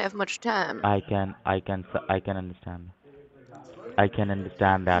don't have much time. I can understand. I can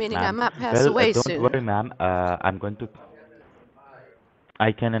understand that, Meaning I ma'am. might pass Well, away don't soon. worry, ma'am.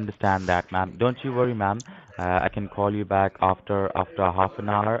 I can understand that, ma'am. Don't you worry, ma'am. I can call you back after half an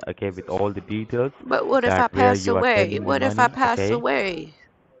hour, okay, with all the details But what if I that where pass you are away? sending the What if I money, pass okay? away?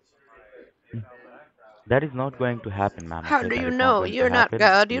 Mm. That is not going to happen, ma'am, How okay? do That you is not know? going to You're not happen.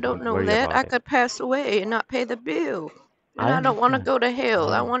 God. You You don't don't know worry that. I about it. could pass away and not pay the bill. And I I don't want to understand. go to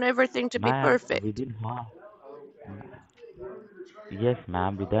hell. I Ma'am, want everything to be ma'am, perfect. yes,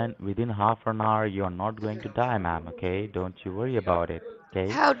 ma'am, within half an hour you are not going to die, ma'am, okay? Don't you worry about it,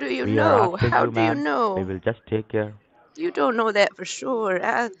 okay? How do you We are know? after How you, do you ma'am. We know? will just take care. You don't know that for sure.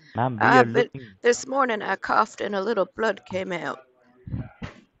 Ma'am, we I are but looking. this morning I coughed and a little blood came out.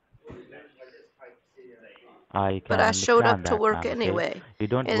 I But can I showed up understand to that, work ma'am, okay? anyway. You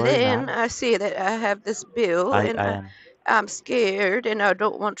don't And worry, then ma'am. I see that I have this bill I and I am I'm scared and I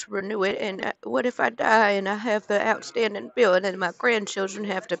don't want to renew it. And what if I die and I have the outstanding bill and then my grandchildren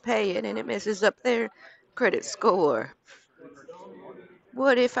have to pay it and it messes up their credit score?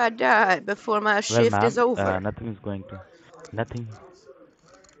 What if I die before my well, shift is ma'am, over? nothing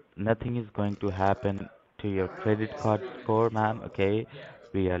nothing is going to happen to your credit card score, ma'am, okay?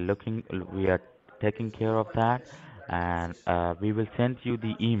 We are taking care of that, and we will send you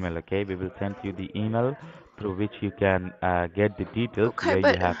the email, okay? We will send you the email through which you can get the details Okay, where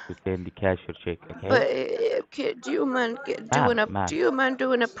you have to send the cashier check, okay? do you mind Ma'am, do ma'am. you mind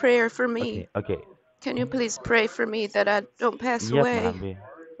doing a prayer for Okay, me? okay. Can you please pray for me that I don't pass Yep, away ma'am.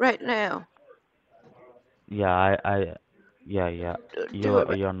 right now? Yeah, yeah, yeah. Do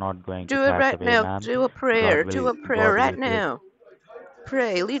it. You're not going to Do it pass right away, now. ma'am. Do a prayer. Do a prayer God right will give. now.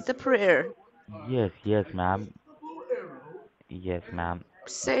 Pray. Lead the prayer. Yes, yes, ma'am. Yes, ma'am.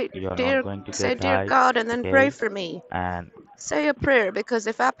 Say, You're not dear, going to say, get dear died, God, and then pray okay? for me. And Say a prayer because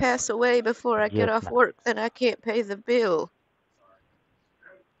if I pass away before I get yes, off ma'am. work, then I can't pay the bill.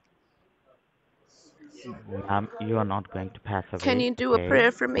 Ma'am, you are not going to pass Can away, you do a okay?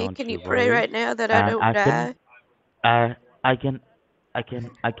 prayer for me? Don't Can you you pray worry. right now that I And don't die? I can,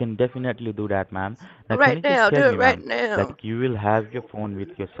 I can definitely do that, ma'am. Now, can Right you just now. tell Do it me, right ma'am, like now. you will have your phone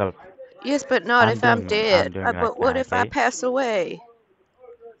with yourself? Yes, but not if I'm I'm dead. doing right But what now, if I okay? pass away?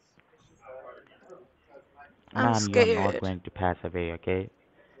 I'm Ma'am, you are not scared. going to pass away, okay?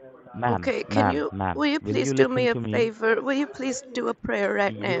 Okay, Ma'am, will you will please you do listen me a to me? favor? Will you please do a prayer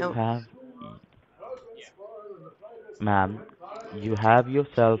right You now? have, ma'am, you have your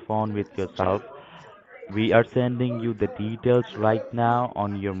cell phone with yourself. We are sending you the details right now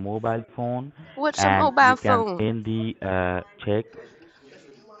on your mobile phone, What's a and you mobile can phone? in the check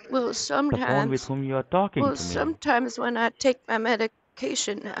Well, the phone with sometimes, whom you are talking well, to me. sometimes when I take my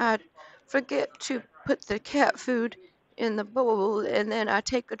medication, I forget to put the cat food in the bowl, and then I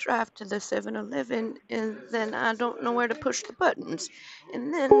take a drive to the 7-Eleven, and then I don't know where to push the buttons.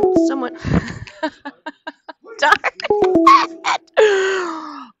 And then someone. Darn it!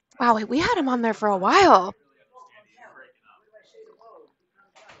 Wow, we had him on there for a while.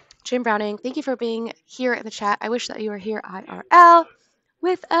 Jim Browning, thank you for being here in the chat. I wish that you were here IRL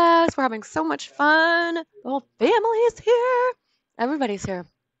with us. We're having so much fun. The whole family is here. Everybody's here.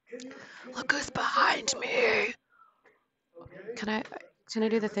 Look who's behind me. Can I can I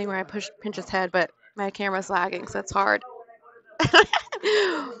do the thing where I pinch his head, but my camera's lagging, so it's hard.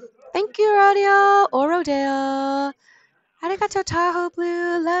 Thank you, Rodeo. Orodale. Arigato Tahoe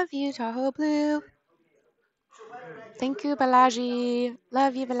Blue. Love you, Tahoe Blue. Thank you, Balaji.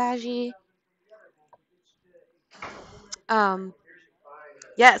 Love you, Balaji. Um,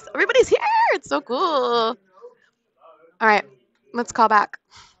 yes, everybody's here. It's so cool. All right, let's call back.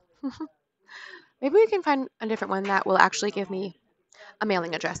 Maybe we can find a different one that will actually give me a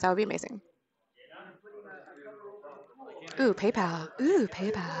mailing address. That would be amazing. Ooh, PayPal. Ooh,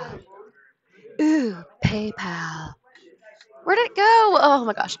 PayPal. Ooh, PayPal. Where did it go? Oh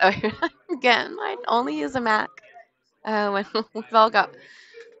my gosh. Oh, again, I only use a Mac when we've all got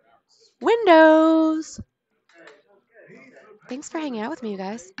Windows. Thanks for hanging out with me, you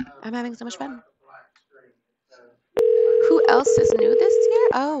guys. I'm having so much fun. Who else is new this year?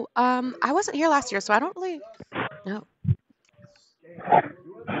 Oh, I wasn't here last year, so I don't really know.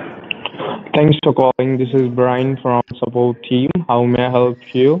 Thanks for calling. This is Brian from support team. How may I help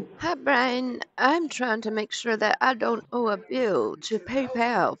you? Hi, Brian. I'm trying to make sure that I don't owe a bill to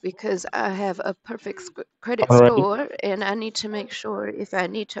PayPal because I have a perfect credit All right. score and I need to make sure if I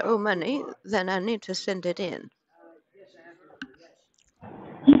need to owe money, then I need to send it in.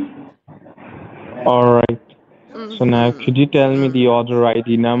 All right. So now, Mm-hmm. could you tell me the order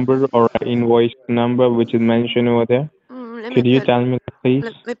ID number or invoice number which is mentioned over there? Let me Could you put tell me that, please?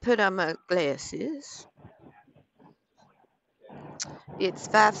 let me put on my glasses. It's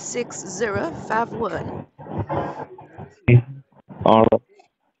 56051. All right.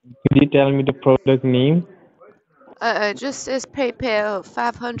 Could you tell me the product name? It just says PayPal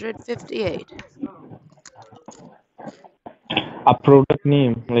 558. A product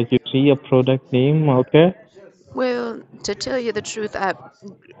name. Like you see a product name, okay? Well, to tell you the truth, I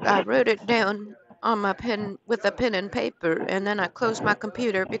wrote it down on my pen with a pen and paper, and then I closed my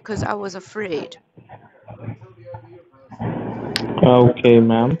computer because I was afraid. Okay,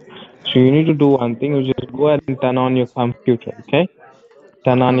 ma'am. So you need to do one thing. You just go ahead and turn on your computer, okay?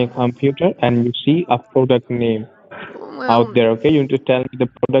 Turn on Uh-uh. your computer and you see a product name out Well, there, okay? You need to tell me the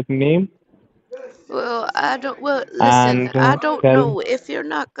product name I don't. Well, listen, and I don't tell. know. If you're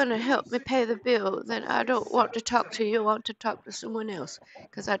not gonna help me pay the bill, then I don't want to talk to you. I want to talk to someone else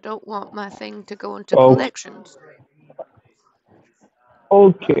because I don't want my thing to go into Okay, collections.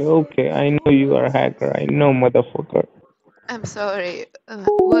 okay. I know you are a hacker. I know, motherfucker. I'm sorry.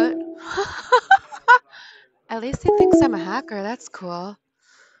 What? At least he thinks I'm a hacker. That's cool.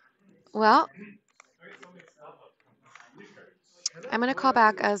 Well, I'm gonna call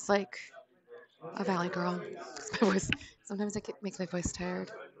back as like a valley girl. 'Cause my voice. Sometimes it makes my voice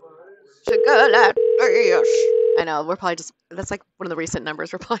tired. I know. We're probably just. That's like one of the recent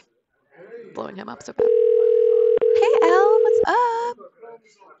numbers. We're probably blowing him up so bad. Hey, Elle, what's up?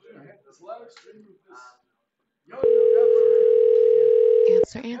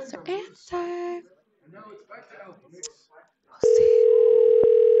 Answer. We'll see.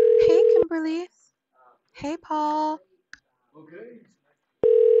 Hey, Kimberly. Hey, Paul.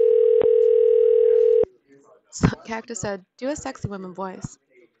 So, Cactus said, "Do a sexy woman voice."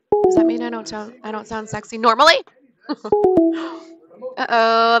 Does that mean I don't sound sexy normally?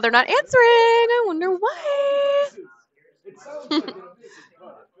 Uh-oh, they're not answering. I wonder why.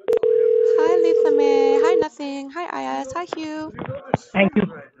 Hi, Lisa May. Hi, Nothing. Hi, IS. Hi, Hugh. Thank you.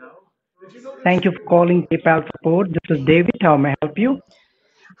 Thank you for calling PayPal support. This is David. How may I help you?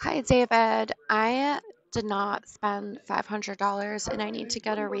 Hi, David. I did not spend $500 and I need to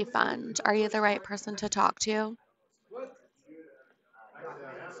get a refund. Are you the right person to talk to?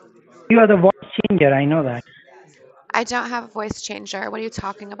 You are the voice changer. I know that. I don't have a voice changer. What are you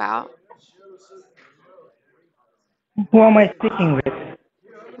talking about? Who am I speaking with?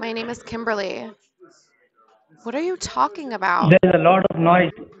 My name is Kimberly. What are you talking about? There's a lot of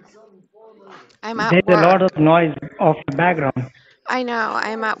noise. I'm There's at a lot of work. noise of the background. I know,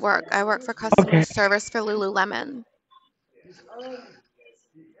 I'm at work. I work for customer Okay. service for Lululemon.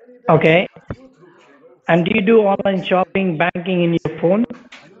 Okay. And do you do online shopping, banking in your phone?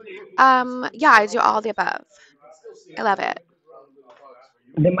 Yeah, I do all the above. I love it.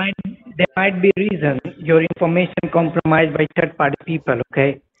 There might there might be reason your information compromised by third party people.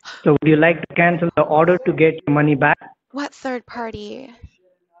 Okay. So would you like to cancel the order to get your money back? What third party?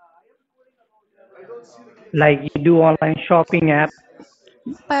 Like you do online shopping app.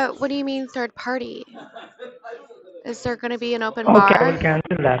 But what do you mean third party? Is there going to be an open Okay, I bar? will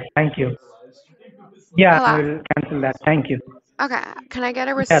cancel that. Thank you. Yeah, Hold I on. will cancel that. Thank you. Okay, can I get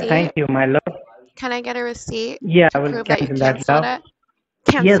a Yeah, thank receipt? you, my love. Can I get a receipt Yeah, to I will prove that you cancel that, canceled love. it?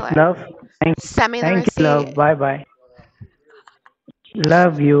 Yes, Cancel it. love. Send me the Thank you, receipt. love. Bye bye.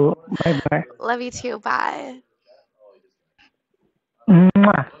 Love you. Bye bye. Love you too. Bye.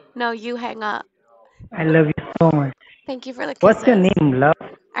 Mwah. No, you hang up. I love you so much. Thank you for the What's your kisses. name, love?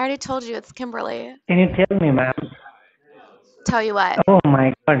 I already told you it's Kimberly. Can you tell me, ma'am? Tell you what. Oh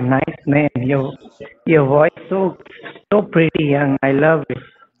my God, nice name. Your voice so pretty young. I love it.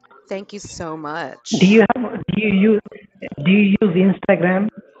 Thank you so Do much. you have do you use Instagram?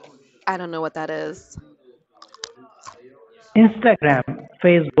 I don't know what that is. Instagram,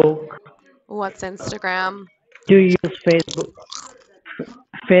 Facebook. What's Instagram? Do you use Facebook?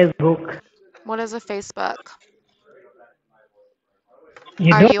 Facebook. What is a Facebook?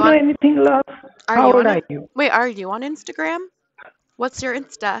 You Are don't you know on anything, love? are How you old on are it? you? Wait, are you on Instagram? What's your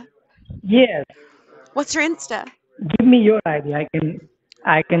Insta? Yes. What's your Insta? Give me your ID.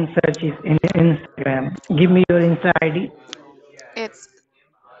 I can search it in Instagram. Give me your Insta ID. It's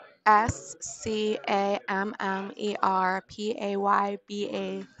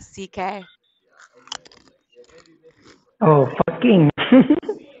SCAMMERPAYBACK. Oh, fucking.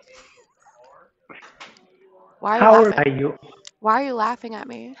 Why are you How old laughing? are you? Why are you laughing at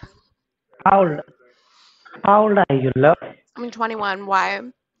me? How old? How old are you, love? I'm 21. Why?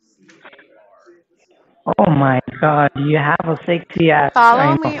 Oh my God, you have a sexy ass. I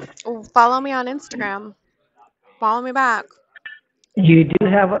Follow know. me. Follow me on Instagram. Follow me back. You do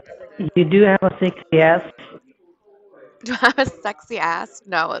have a sexy ass. Do I have a sexy ass?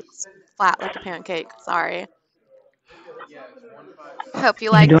 No, it's flat like a pancake. Sorry. Hope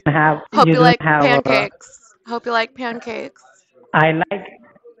you You like don't have. hope You you don't like have a. pancakes. Hope you like pancakes. I like.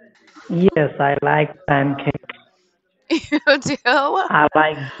 Yes, I like pancakes. You do? I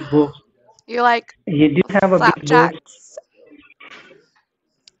like big boobs. You like You do have a big boobs. flapjacks?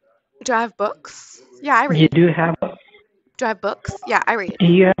 Do I have books? Yeah, I You read. do have. Do I have books? Yeah, I read. Do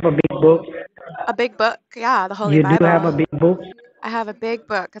you have a big boobs? A big book? Yeah, the Holy You do have a Bible. big boobs. I have a big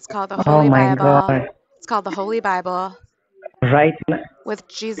book. It's called the Oh Holy my Bible. God! It's called the Holy Bible Right now, with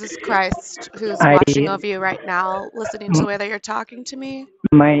Jesus Christ who's I watching over you right now, listening to the way that you're talking to me.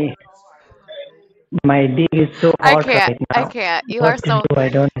 my my dick is so I hot can't. right I now. can't. What to do? I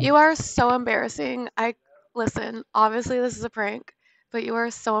don't know. You are so embarrassing. I listen, obviously this is a prank, but you are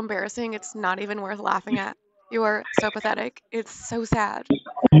so embarrassing. It's not even worth laughing at. You are so pathetic. It's so sad.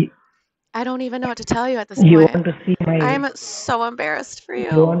 You, I don't even know what to tell you at this you point. want to see my? I'm so embarrassed for You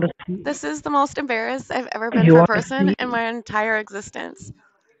you. want to see? This is the most embarrassed I've ever been You for a want to person see? in my entire existence.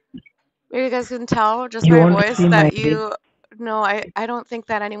 Maybe you guys can tell just by You your want to voice see my that dick? you no, I don't think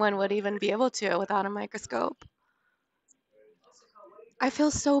that anyone would even be able to without a microscope. I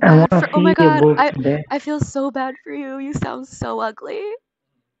feel so I want bad to for oh see my your god, boobs today. I feel so bad for you. You sound so ugly.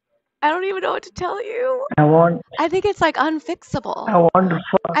 I don't even know what to tell you. I want. I think it's like unfixable. I want to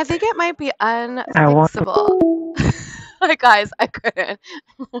I fuck. think it might be I want to. unfixable. Like guys, I couldn't.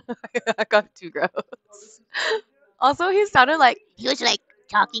 I got too gross. Also, he sounded like he was like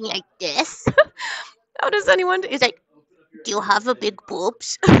talking like this. How does anyone? He's like, "Do you have a big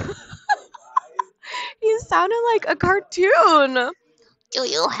boobs?" You sounded like a cartoon. Do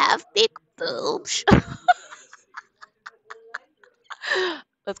you have big boobs?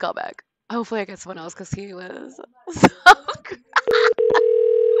 Let's call back. Hopefully I get someone else because he was so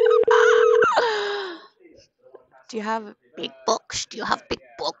Do you have big books? Do you have big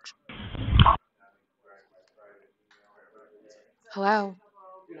books? Hello?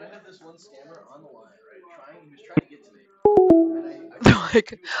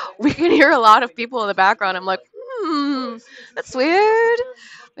 Like, we can hear a lot of people in the background. I'm like, that's weird.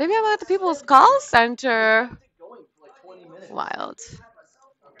 Maybe I'm at the people's call center. Wild.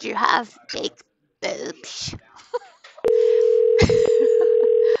 Do you have big boobs?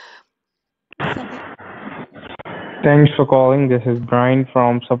 Something. Thanks for calling. This is Brian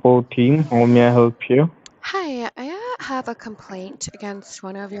from support team. How may I help you? Hi, I have a complaint against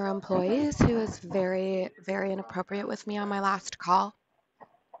one of your employees who was very, very inappropriate with me on my last call.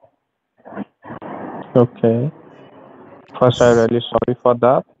 Okay. First, I'm really sorry for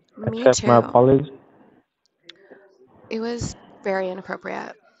that. Me Accept my too. apology. It was very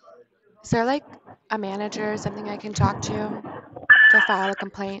inappropriate. Is there like a manager or something I can talk to file a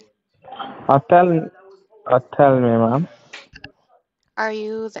complaint? Tell, tell me, ma'am. Are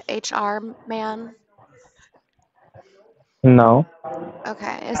you the HR man? No,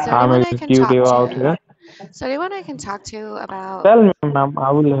 Okay. Is there I'm anyone I can talk executive out to? here. Is there anyone I can talk to about? Tell me, ma'am.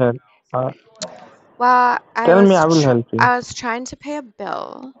 I will help. Uh, Well, Tell me, I will help you. I was trying to pay a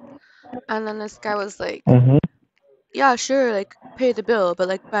bill, and then this guy was like, Mm-hmm. "Yeah, sure, like pay the bill, but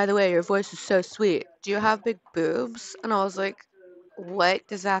like by the way, your voice is so sweet. Do you have big boobs?" And I was like, "What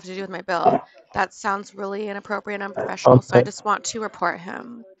does that have to do with my bill? That sounds really inappropriate and unprofessional, so I Okay. just want to report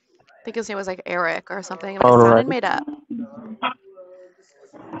him." I think his name was like Eric or something, and it All sounded right. made up.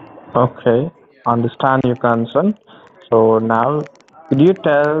 Okay. Understand your concern. So now, could you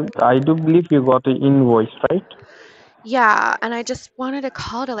tell? I do believe you got the invoice, right? Yeah, and I just wanted to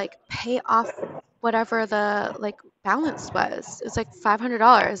call to like pay off whatever the like balance was. It's like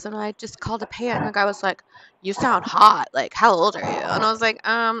 $500, and I just called to pay it, and the guy was like, "You sound hot. Like, how old are you?" And I was like,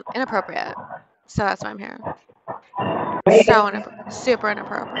 inappropriate. So that's why I'm here. Super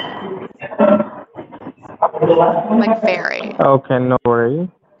inappropriate. Like very. Okay. No worry.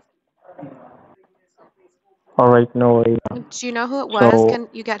 All right. No worry. Do you know who it was? So Can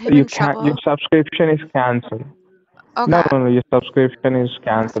you get him you in can your trouble? subscription is cancelled. No, Okay. no, no. Your subscription is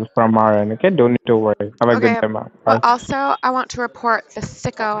cancelled from our end. Okay. Don't need to worry. Have a good Okay. day, ma'am. But Bye. also, I want to report the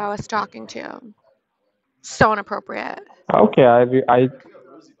sicko I was talking to. So inappropriate. Okay.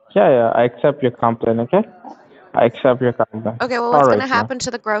 Yeah, yeah. I accept your complaint. Okay. I accept your complaint. Okay, well, All what's right, gonna ma'am. happen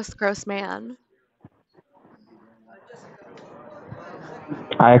to the gross man?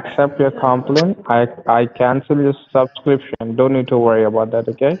 I accept your complaint. I cancel your subscription. Don't need to worry about that.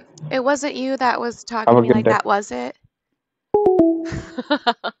 Okay. It wasn't you that was talking Have to a me good like day. that, was it?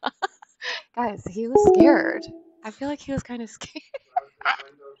 Guys, he was scared. I feel like he was kind of scared.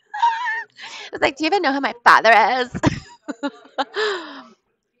 It's like, do you even know who my father is?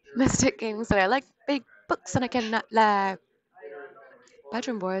 Mystic King said, I like big books and I cannot lie.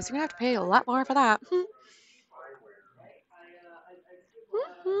 Bedroom boys, you're gonna have to pay a lot more for that.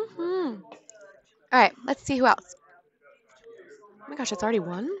 All right, let's see who else. Oh my gosh, it's already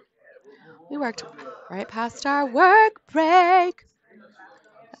 1? We worked right past our work break.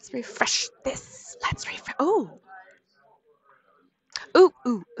 Let's refresh this. Let's refresh. Oh, ooh,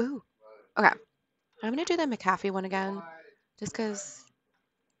 ooh, ooh. Okay, I'm gonna do the McAfee one again, just cause.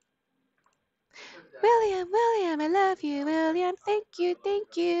 William, William, I love you, William. Thank you,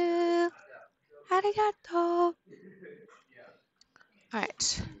 thank you. Arigato. All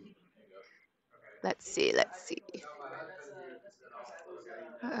right. Let's see, let's see.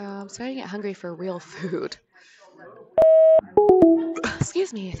 I'm starting to get hungry for real food.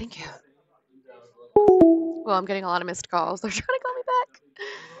 Excuse me, thank you. Well, I'm getting a lot of missed calls. They're trying to call me back.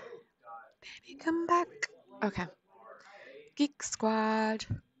 Baby, come back. Okay. Geek Squad.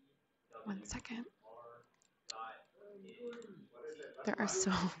 1 second. There are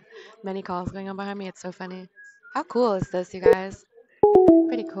so many calls going on behind me. It's so funny. How cool is this, you guys?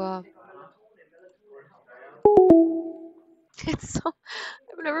 Pretty cool. It's so.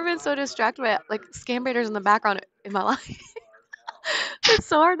 I've never been so distracted by like scam baiters in the background in my life. It's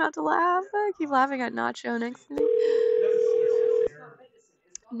so hard not to laugh. I keep laughing at Nacho next to me.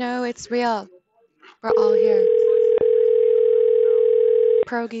 No, it's real. We're all here.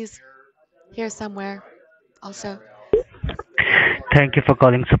 Pierogies here somewhere. Also. Thank you for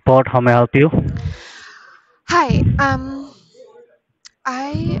calling support. How may I help you? Hi.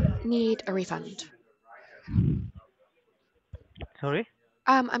 I need a refund. Sorry?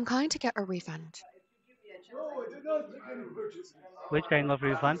 I'm calling to get a refund. Which kind of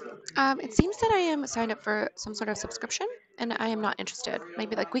refund? It seems that I am signed up for some sort of subscription, and I am not interested.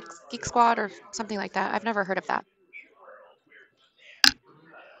 Maybe like Geek Squad or something like that. I've never heard of that.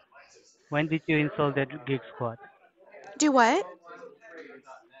 When did you install that Gig Squad? Do what?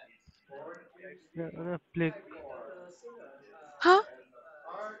 Click. Huh?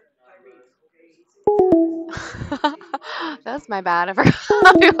 That's my bad. I forgot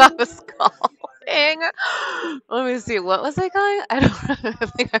who I was calling. Let me see. What was I calling? I don't know. I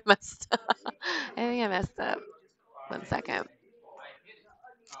think I messed up. I think I messed up. 1 second.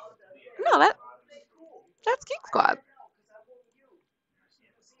 No, that's Geek Squad.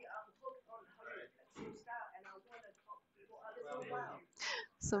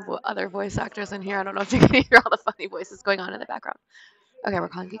 Some other voice actors in here. I don't know if you can hear all the funny voices going on in the background. Okay, we're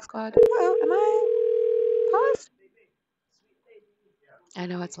calling Geek Squad. Oh, am I paused? I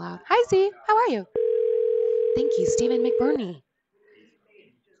know it's loud. Hi, Z. How are you? Thank you, Stephen McBurney.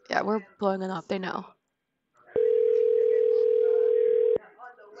 Yeah, we're blowing it up. They know.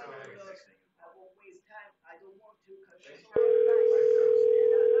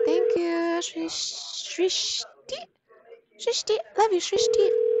 Thank you, Shrishti. Shrishti. Love you, Shrishti.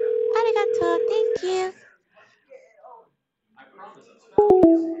 Arigato. Thank you.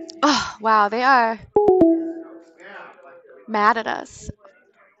 Oh, wow. They are mad at us.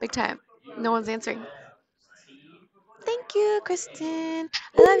 Big time. No one's answering. Thank you, Kristen.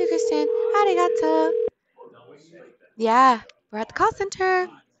 I love you, Kristen. Arigato. Yeah, we're at the call center.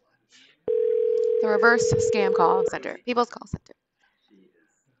 The reverse scam call center. People's call center.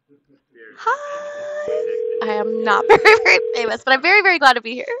 Hi. I am not very, very famous, but I'm very, very glad to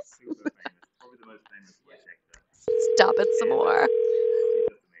be here. Stop it some more.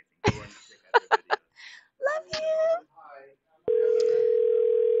 Love you.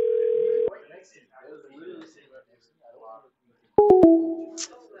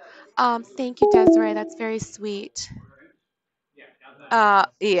 Thank you, Desiree. That's very sweet.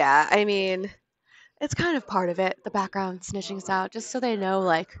 Yeah, I mean, it's kind of part of it, the background snitching out, just so they know,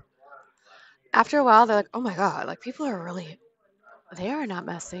 like, after a while, they're like, oh my God, like, people are really, they are not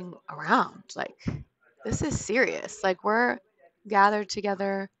messing around. Like, this is serious. Like, we're gathered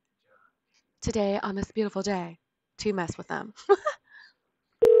together today on this beautiful day to mess with them.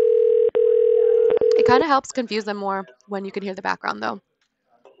 It kind of helps confuse them more when you can hear the background, though.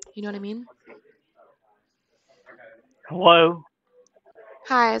 You know what I mean? Hello.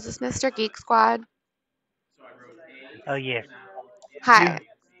 Hi, is this Mr. Geek Squad? Oh yes. You. Hi.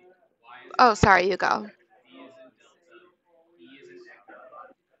 Oh, sorry, you go.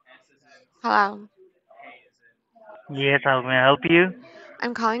 Hello. Yes, how may I help you?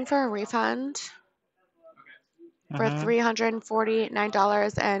 I'm calling for a refund for Mhm.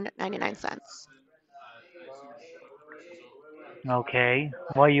 $349.99. Okay.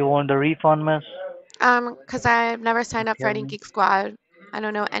 Why you want the refund, miss? Because I've never signed up for any Okay. Geek Squad. I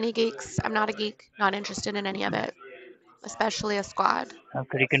don't know any geeks. I'm not a geek. Not interested in any of it, especially a squad.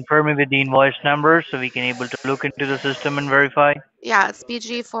 Could you confirm me with the invoice number so we can able to look into the system and verify? Yeah, it's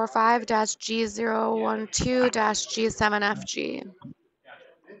BG45-G012-G7FG.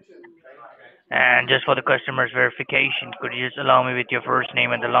 And just for the customer's verification, could you just allow me with your first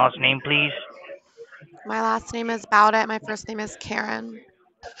name and the last name, please? My last name is Baudet. My first name is Karen.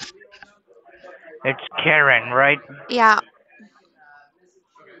 It's Karen, right? Yeah.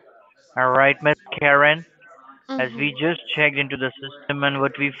 All right, Miss Karen. As we Mhm. just checked into the system and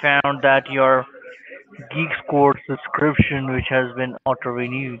what we found that your Geek Squad subscription, which has been auto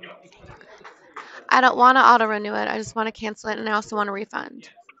renewed. I don't want to auto renew it. I just want to cancel it, and I also want a refund.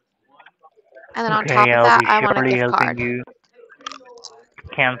 And then on top Okay, of I'll that, be I want a surely gift helping card. you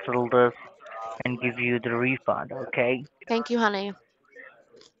cancel this and give you the refund, okay? Thank you, honey.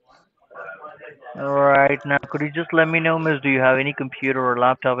 Alright, now could you just let me know, miss, do you have any computer or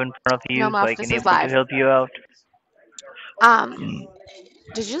laptop in front of No, you so Muff, I can this is able to live. help you out? Um,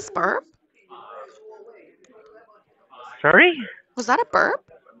 did you just burp? Sorry? Was that a burp?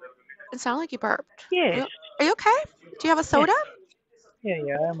 It sounded like you burped. Yes. Are you okay? Do you have a Yes. soda?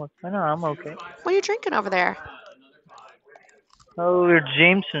 Yeah, I'm okay. No, I'm okay. What are you drinking over there? Oh, it's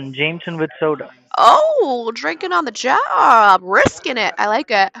Jameson. Jameson with soda. Oh, drinking on the job, risking it. I like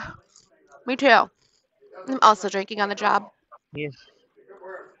it. Me too. I'm also drinking on the job. Yes.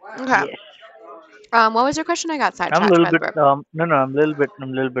 Okay. Yes. What was your question? I got I'm a sidetracked little by the bit burp. no, I'm a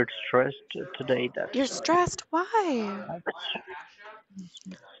little bit stressed today. That's You're why. stressed. Why? That's-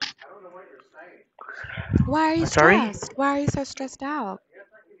 Why are you Sorry? stressed? Why are you so stressed out?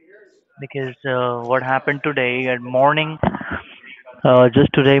 Because what happened today at morning,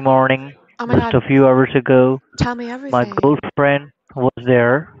 just today morning. Oh my just god, a few hours ago. tell me My everything. girlfriend was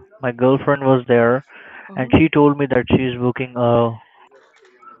there. My girlfriend was there, and Oh. she told me that she's booking a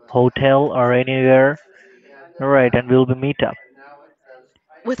hotel or anywhere. Right, and we'll be meet up.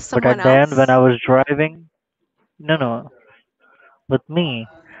 With But someone at the end, when else? I was driving, no, no, with me.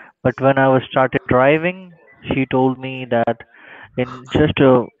 But when I was started driving, she told me that in just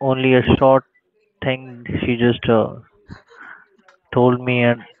only a short thing, she just told me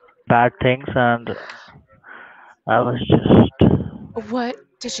bad things, and I was just What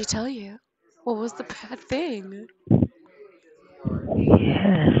did she tell you? What was the bad thing?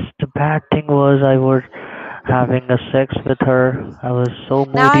 yes. The bad thing was I was having a sex with her. I was so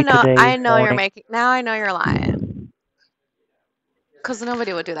Now I moody know. today I know you're morning. making. Now I know you're lying. Cause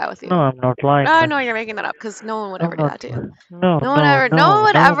nobody would do that with No, you. I'm not lying, Now I miss. know you're making that up. Cause no one would I'm ever do not. that to you. No, No one no, ever. No one no,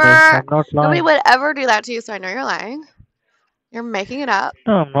 would no, miss. ever. I'm not Nobody lying. would ever do that to you. So I know you're lying. You're making it up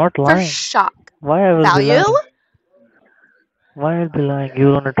No, I'm not for lying. shock Why I will be value. lying? Why I'll be lying?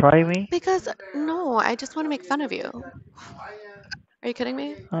 You wanna try me? Because no, I just want to make fun of you. Are you kidding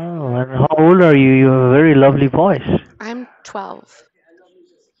me? Oh, and how old are you? You have a very lovely voice. I'm 12.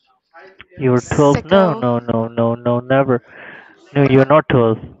 You're 12. No, Sicko. no, no, no, no, never. No, you're not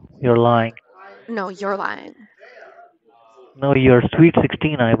 12. You're lying. No, you're lying. No, you're sweet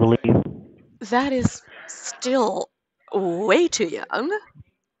 16, I believe. That is still way too young.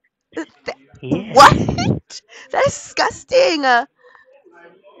 What? Yeah. That's disgusting.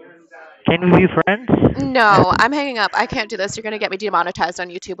 Can we be friends? No, I'm hanging up. I can't do this. You're gonna get me demonetized on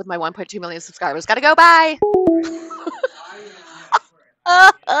YouTube with my 1.2 million subscribers. Gotta go. Bye.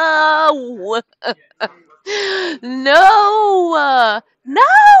 Oh. No. No.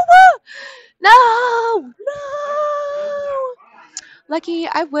 No. No. Lucky,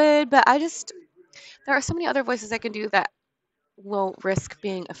 I would, but I just there are so many other voices I can do that will risk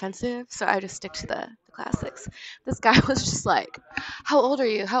being offensive, so I just stick to the classics. This guy was just like, "How old are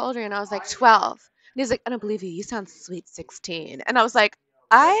you? How old are you?" And I was like, 12. And he's like, "I don't believe you. You sound sweet 16." And I was like,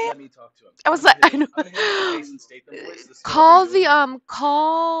 I was like, I know.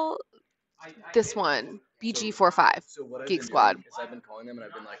 Call this one BG45 Geek Squad.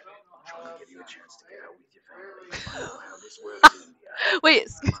 Wait,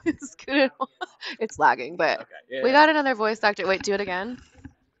 Scooter, it's lagging, but we got another voice actor. Wait, do it again.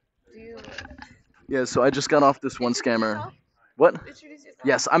 Yeah, so I just got off this one scammer. What?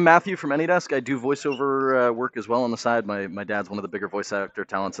 Yes, I'm Matthew from AnyDesk. I do voiceover work as well on the side. My dad's one of the bigger voice actor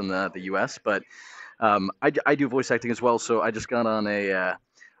talents in the U.S., but I do voice acting as well. So I just got on a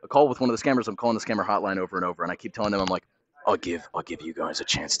call with one of the scammers. I'm calling the scammer hotline over and over, and I keep telling them, I'm like, I'll give you guys a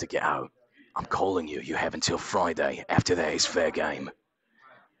chance to get out. I'm calling you. You have until Friday. After that is fair game.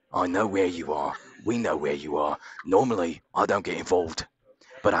 I know where you are. We know where you are. Normally, I don't get involved,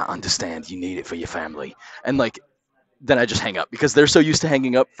 but I understand you need it for your family. And like, then I just hang up because they're so used to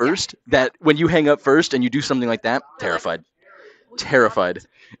hanging up first that when you hang up first and you do something like that, terrified. Terrified.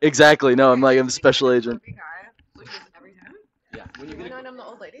 Exactly. No, I'm like, I'm a special agent. Yeah. When you get I'm the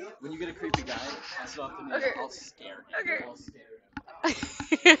old lady. when you get a creepy guy, pass it off to me. Okay. I'll scare him. Okay. I'll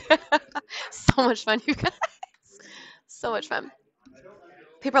scare him. So much fun, you guys. So much fun.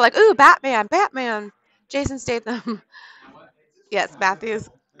 People are like, "Ooh, Batman, Batman." Jason Statham. Yes, Matthew's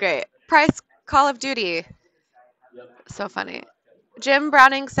great. Price, Call of Duty. So funny. Jim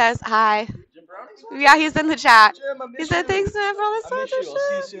Browning says hi. Yeah, he's in the chat. Jim, I He miss said, you. "Thanks, man, for all the I miss you. I'll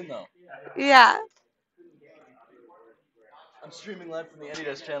see you sponsorship." soon though. Yeah. I'm streaming live from the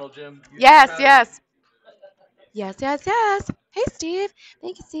AnyDesk channel, Jim. You Yes, proud of me? yes. Yes, yes, yes. Hey, Steve.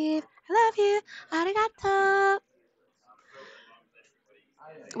 Thank you, Steve. I love you. Arigato.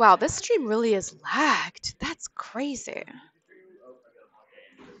 Wow, this stream really is lagged. That's crazy.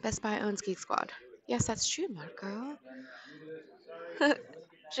 Best Buy owns Geek Squad. Yes, that's true, Marco.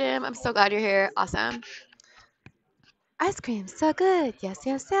 Jim, I'm so glad you're here. Awesome. Ice cream, so good. Yes,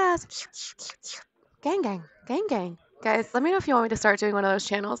 yes, yes. Gang, gang, gang, gang. Guys, let me know if you want me to start doing one of those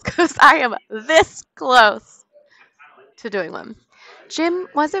channels because I am this close to doing one. Jim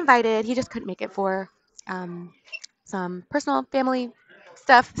was invited. He just couldn't make it for um, some personal family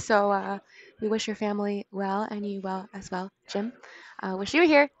stuff. So we wish your family well and you well as well, Jim. Wish you were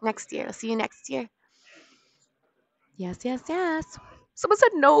here next year. I'll see you next year. Yes, yes, yes. Someone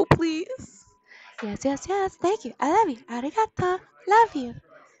said no, please. Yes, yes, yes. Thank you. I love you. Arigato. Love you.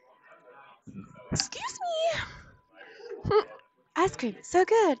 Excuse me. Ice cream. So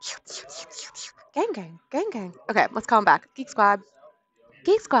good. Gang, gang, gang, gang. Okay, let's call him back. Geek Squad.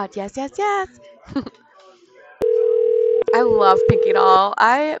 Geek Squad. Yes, yes, yes. I love Pinky Doll.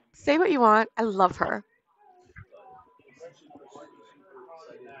 I say what you want. I love her.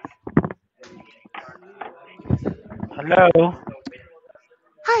 Hello.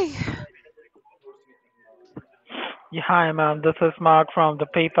 Hi. Yeah, hi, ma'am. This is Mark from the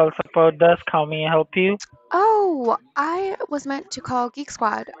PayPal support desk. How may I help you? Oh, I was meant to call Geek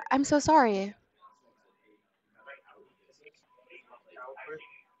Squad. I'm so sorry.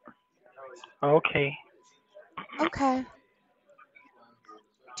 Okay. Okay.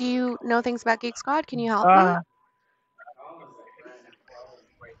 Do you know things about Geek Squad? Can you help me? Uh,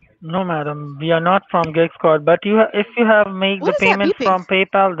 no, madam. We are not from Gig Squad, but if you have made What the is that payment beeping? from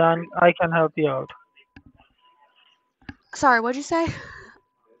PayPal, then I can help you out. Sorry, what'd you say?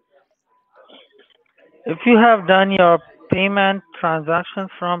 If you have done your payment transactions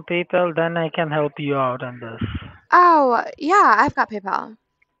from PayPal, then I can help you out on this. Oh, yeah, I've got PayPal.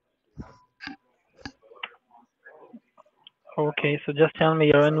 Okay, so just tell me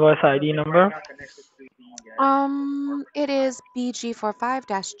your invoice ID number. It is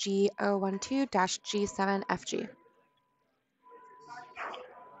BG45-G012-G7FG.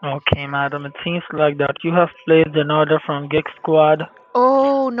 Okay, madam. It seems like that you have placed an order from Gig Squad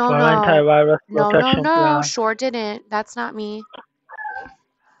Oh, no, for no. antivirus No, no, protection no. plan. Sure didn't. That's not me.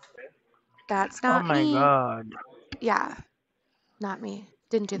 That's Oh not my me. God. Yeah, not me.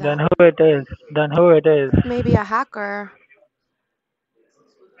 Didn't do Then that. who it is? Then who it is? Maybe a hacker.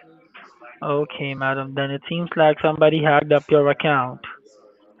 Okay, madam. Then it seems like somebody hacked up your account,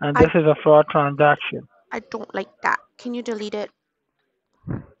 and I this is a fraud transaction. I don't like that. Can you delete it?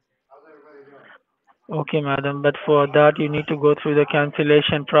 Okay, madam. But for that, you need to go through the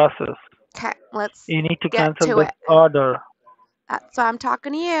cancellation process. Okay, let's You need to get cancel to this it. order. That's why I'm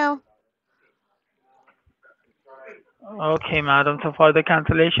talking to you. Okay, madam. So for the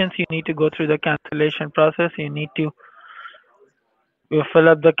cancellations, you need to go through the cancellation process. You fill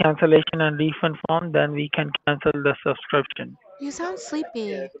up the cancellation and refund form, then we can cancel the subscription. You sound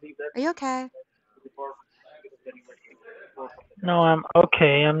sleepy. Are you okay? No, I'm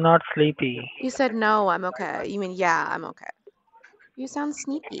okay. I'm not sleepy. You said no, I'm okay. You mean yeah, I'm okay. You sound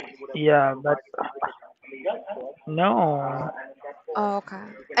sneaky. Yeah, but no. Oh, okay.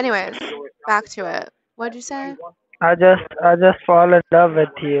 Anyways, back to it. What'd you say? I just fall in love with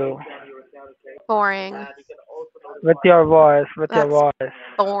you. Boring. With your voice, with your That's voice.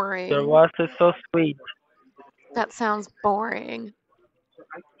 Your boring. voice is so sweet. That sounds boring.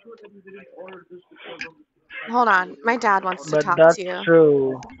 Hold on. My dad wants to But talk that's to you.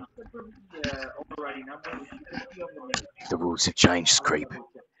 true. The rules have changed, creep.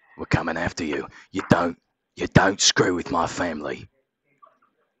 We're coming after you. You don't screw with my family.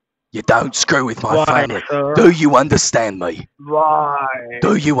 You don't screw with my Why, family. sir? Do you understand me? Why?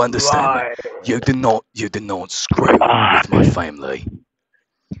 Do you understand me? Why? You do not screw Why? with my family.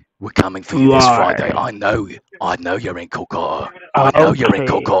 We're coming for you this Why? Friday. I know you're in Kokoro. I know you're in Okay.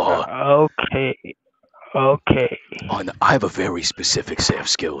 Kokoro. Okay. Okay. I have a very specific set of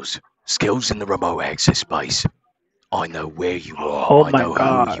skills. Skills in the remote access space. I know where you are. Oh I my know who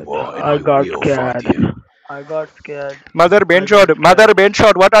God. you are, and I I got will find scared. you. I got scared. Mother I got Benshod, Mother scared.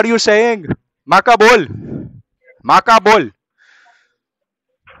 Benshod, what are you saying? Makabol. Makabol.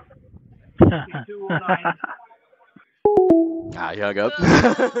 Ah, you hung up.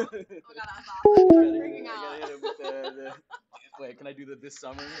 Wait, can I do this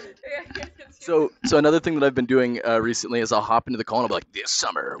summer? So another thing that I've been doing recently is I'll hop into the call and I'll be like, this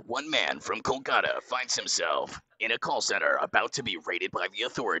summer, one man from Kolkata finds himself in a call center about to be raided by the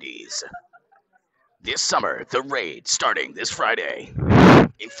authorities. This summer, the raid starting this Friday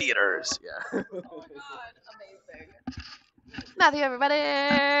in theaters. Yeah. Matthew, everybody!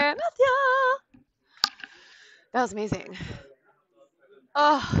 Matthew! That was amazing.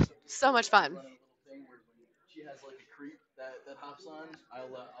 Oh, so much fun. She has like a creep that hops on. I'll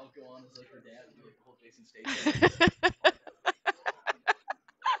go on as like her dad and do like the whole Jason Statham.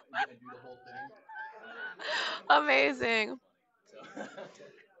 I do the whole thing. Amazing. So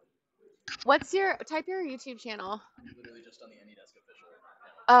What's your type your YouTube channel? I'm literally just on the AnyDesk official.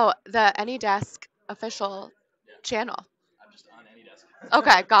 Oh, the AnyDesk official Yeah, channel. I'm just on AnyDesk.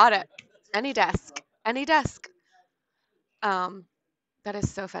 Okay, got it. AnyDesk. AnyDesk. Um, that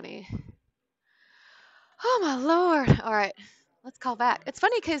is so funny. Oh my lord. All right, let's call back. It's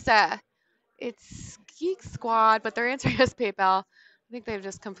funny because it's Geek Squad, but their answer is PayPal. I think they've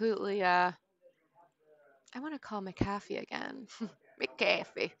just completely I want to call McAfee again.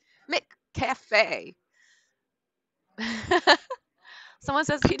 McAfee. McCafe. Someone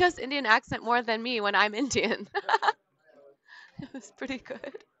says he does Indian accent more than me when I'm Indian. It was pretty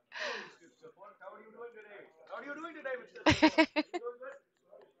good.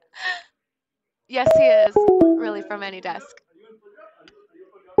 Yes, he is really from any desk.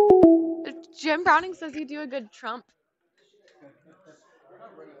 Jim Browning says you do a good Trump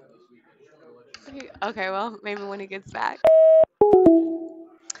Okay, well, maybe when he gets back.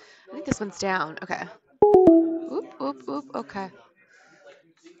 I think this one's down. Okay. Oop, oop, oop. Okay.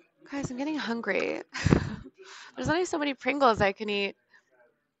 Guys, I'm getting hungry. There's only so many Pringles I can eat,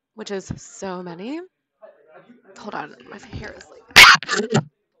 which is so many. Hold on, my hair is like.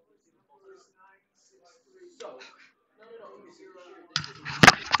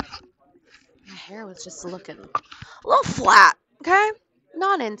 My hair was just looking a little flat. Okay,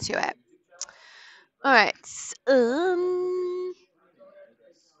 not into it. All right.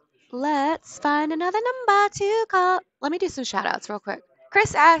 Let's find another number to call. Let me do some shout outs real quick.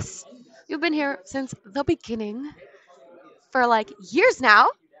 Chris S., you've been here since the beginning for like years now.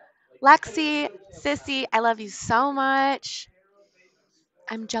 Lexi, Sissy, I love you so much.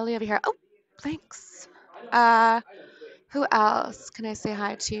 I'm jelly over here. Oh, thanks. Who else can I say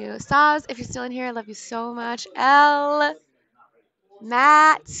hi to? Saz, if you're still in here, I love you so much. L,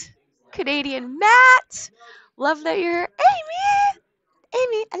 Matt, Canadian Matt, love that you're here.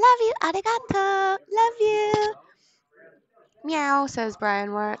 Amy, I love you. Arigato, love you. Meow, says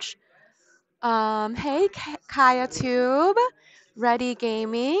Brian Watch. Hey, Kaya Tube, Ready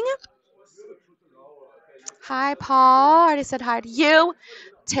Gaming. Hi, Paul. I already said hi to you.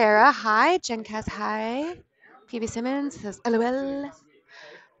 Tara, hi. Jenkaz, hi. PB Simmons says LOL.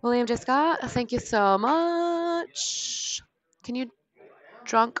 William Jessica, thank you so much. Can you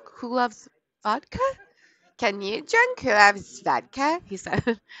drunk who loves vodka? Can you drunk who loves vodka? He said.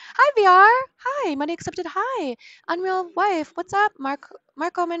 Hi, VR. Hi, money accepted. Hi. Unreal Wife. What's up?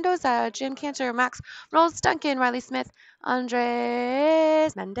 Marco Mendoza, Jim Cantor, Max Rolls, Duncan, Riley Smith,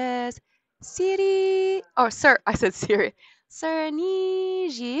 Andres Mendez, Siri. Oh, Sir. I said Siri. Sir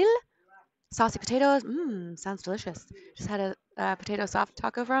Nigel. Saucy potatoes. Sounds delicious. Just had a potato soft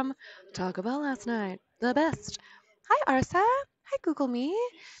taco from Taco Bell last night. The best. Hi, Arsa. Hi, Google Me.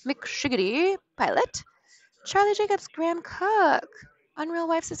 McShiggity. Pilot. Charlie Jacobs, Graham Cook. Unreal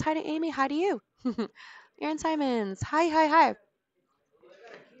Wife says hi to Amy. Hi to you. Aaron Simons. Hi, hi, hi.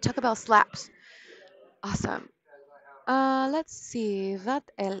 Taco Bell slaps. Awesome. Let's see. What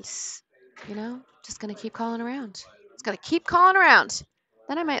else? Just gonna keep calling around. It's gonna keep calling around.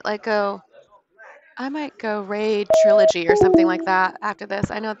 Then I might go raid trilogy or something like that after this.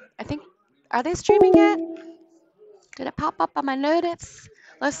 I think, are they streaming yet? Did it pop up on my notice?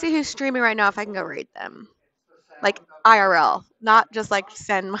 Let's see who's streaming right now if I can go raid them. Like IRL, not just like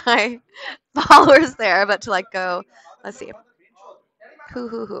send my followers there, but to like go, let's see.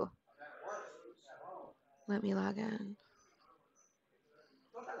 Who? Let me log in.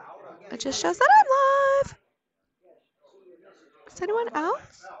 It just shows that I'm live. Is anyone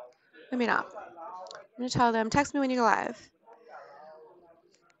else? Maybe not. I'm gonna tell them, text me when you go live.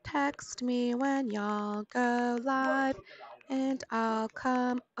 Text me when y'all go live, and I'll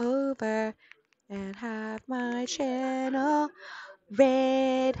come over and have my channel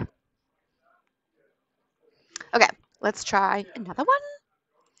read. Okay, let's try another one.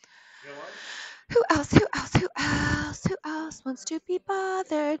 Who else wants to be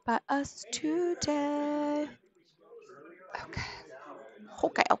bothered by us today? Okay.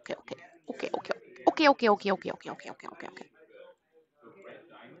 Okay.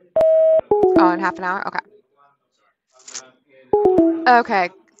 Oh, in half an hour? Okay. Okay,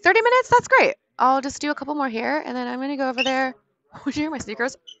 30 minutes? That's great. I'll just do a couple more here, and then I'm going to go over there. Would you hear my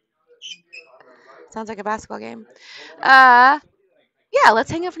sneakers? Sounds like a basketball game. Yeah, let's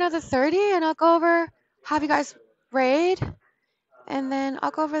hang out for another 30, and I'll go over, have you guys raid, and then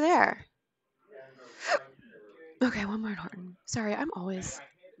I'll go over there. Okay, one more Horton. Sorry, I'm always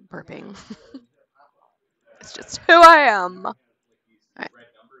burping. It's just who I am. All right.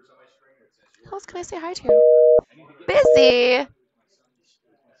 Who else can I say hi to? Busy.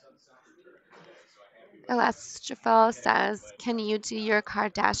 Elastrafel says, can you do your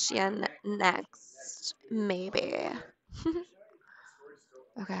Kardashian next? Maybe.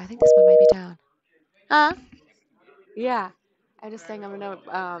 Okay, I think this one might be down. Huh? Yeah. I'm just saying I'm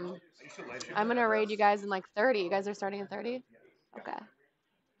gonna raid you guys in like 30. You guys are starting in 30? Okay.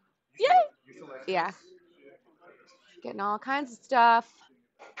 Yay! Yeah. Getting all kinds of stuff.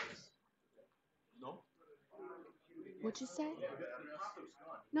 What'd you say?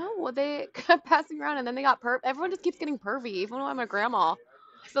 No, well, they kept passing around, and then they got everyone just keeps getting pervy, even though I'm a grandma.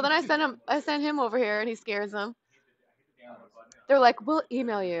 So then I sent him over here, and he scares them. They're like, we'll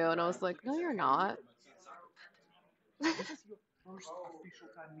email you, and I was like, no, you're not. This is your first official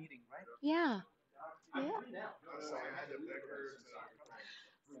time meeting, right? Yeah. So I had to beg her to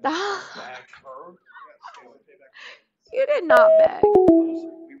Stop. beg her. You did not beg.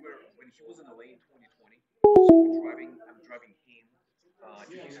 We were when he was in LA in 2020. So I'm driving him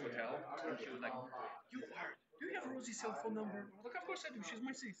in his hotel, and he was like, "You are? Do you have Rosie's cell phone number?" I was like, "Of course I do. She's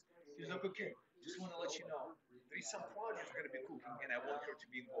my sis." He's like, "Okay, just want to let you know there is some projects we're gonna be cooking, and I want her to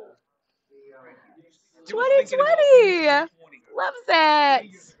be involved." He was thinking about 2020. 2020, Loves 3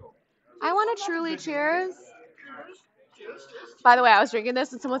 years it. ago. I want a truly cheers. Cheers, cheers, cheers, By the cheers. way, I was drinking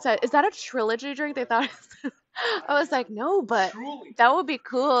this and someone said, "Is that a trilogy drink?" They thought I was like, "No, but Truly, that would be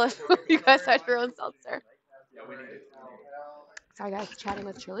cool if you guys had your own seltzer." yeah, we need it. We need it. Sorry guys, chatting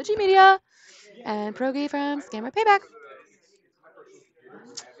with Trilogy Media and Progi from Scammer Payback.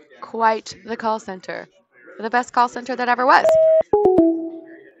 Quite the call center. The best call center that ever was.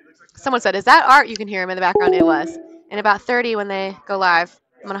 Someone said, "Is that art?" You can hear him in the background. It was. In about 30 when they go live,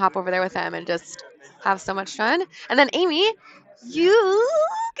 I'm going to hop over there with them and just have so much fun. And then Amy, you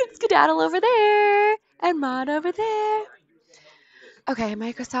can skedaddle over there and mod over there. Okay,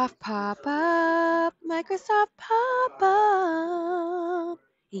 Microsoft pop-up. Microsoft pop-up.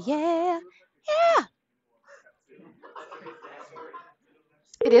 Yeah. Yeah.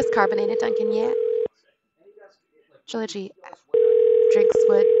 It is carbonated, Duncan. Yeah. Trilogy drinks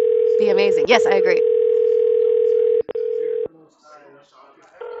would be amazing. Yes, I agree.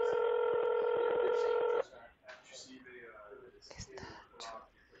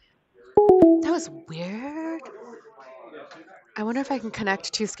 That was weird. I wonder if I can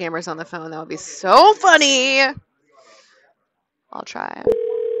connect two scammers on the phone. That would be so funny. I'll try.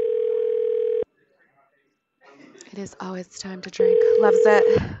 It is always time to drink. Loves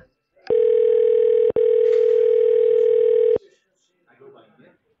it.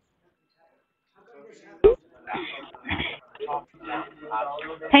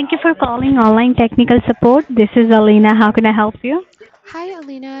 Thank you for calling Online Technical Support. This is Alina. How can I help you? Hi,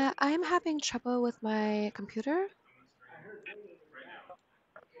 Alina. I'm having trouble with my computer.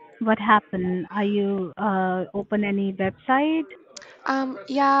 What happened? Are you open any website?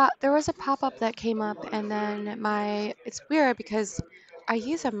 Yeah, there was a pop-up that came up, and then it's weird because I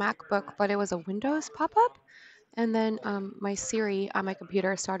use a MacBook, but it was a Windows pop-up, and then my Siri on my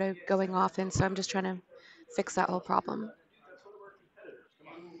computer started going off, and so I'm just trying to fix that whole problem.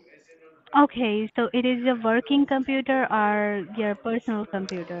 Okay, so it is your working computer or your personal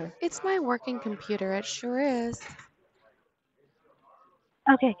computer? It's my working computer. It sure is.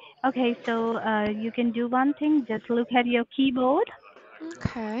 Okay, okay, so you can do one thing. Just look at your keyboard.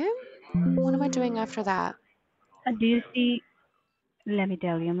 Okay. What am I doing after that? Do you see? Let me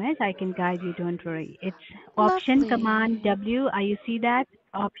tell you, miss. I can guide you. Don't worry. It's Option Command Lovely. W. Are you see that?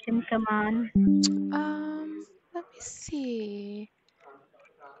 Option Command. Let me see.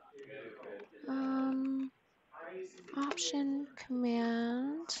 Um, Option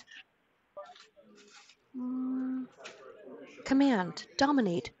Command. Mm, Command,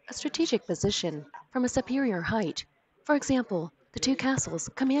 dominate a strategic position from a superior height. For example, the two castles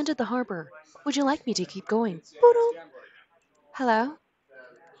commanded the harbor. Would you like me to keep going? Boodle. Hello?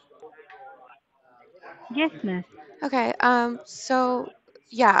 Yes, miss. Okay, so,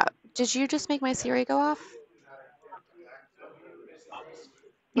 yeah, did you just make my Siri go off?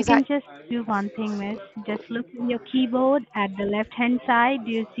 You Was that, can just do one thing, miss. Just look in your keyboard at the left hand side.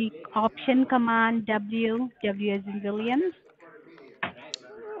 Do you see Option Command W? W as in Williams.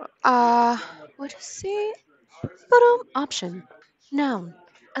 uh, what is see? Boodle. Option. Noun,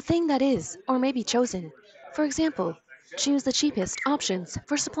 a thing that is or may be chosen. For example, choose the cheapest options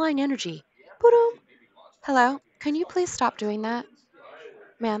for supplying energy. Boodle. Hello, can you please stop doing that?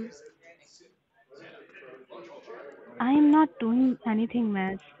 Ma'am? I am not doing anything,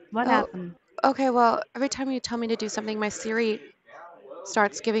 miss. What Oh, happened? okay, well, every time you tell me to do something, my Siri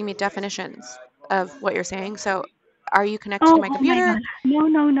starts giving me definitions of what you're saying. So, are you connected to Oh, my oh my computer? God. No,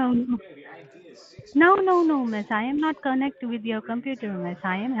 no, no, no. No, no, no, miss. I am not connected with your computer, miss.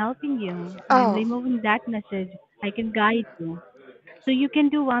 I am helping you. I am Oh, removing that message. I can guide you. So you can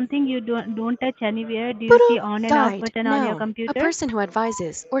do one thing. You don't touch anywhere. Do you see boodle. on and off Guide, button on your noun, a computer? person who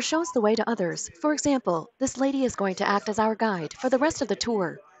advises or shows the way to others. For example, this lady is going to act as our guide for the rest of the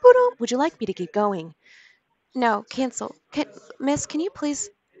tour. Boodle. Would you like me to keep going? No, cancel. Miss, can you please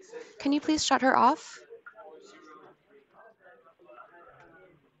shut her off?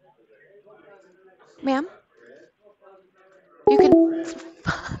 Ma'am, you can.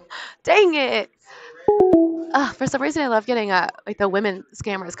 Dang it! For some reason, I love getting like the women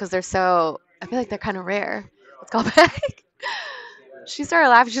scammers because they're so. I feel like they're kind of rare. Let's call back. She started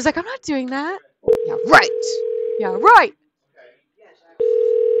laughing. She's like, "I'm not doing that." Yeah, right. Yeah, right.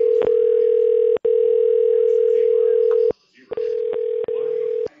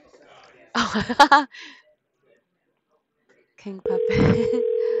 Oh, King Puppet.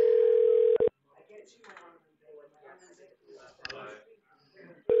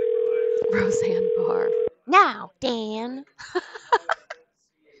 Roseanne Barr. Now, Dan.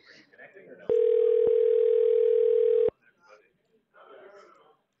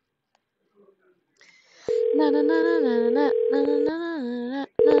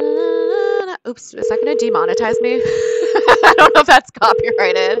 Oops, is that gonna demonetize me? I don't know if that's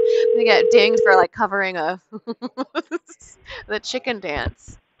copyrighted. They get dinged for like covering a the chicken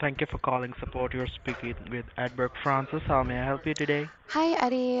dance. Thank you for calling support. You're speaking with Edberg Francis. How may I help you today? Hi,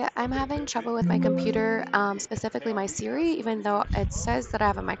 Eddie. I'm having trouble with my computer, specifically my Siri, even though it says that I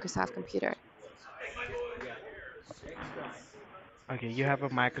have a Microsoft computer. Okay, you have a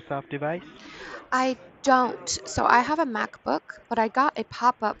Microsoft device? I don't. So I have a MacBook, but I got a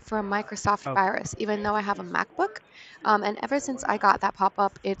pop-up from Microsoft Oh, Virus, even though I have a MacBook. And ever since I got that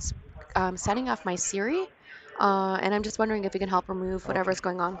pop-up, it's setting off my Siri. And I'm just wondering if you can help remove okay. whatever's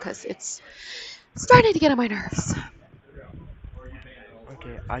going on because it's starting to get on my nerves.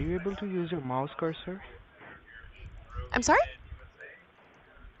 Okay, are you able to use your mouse cursor? I'm sorry?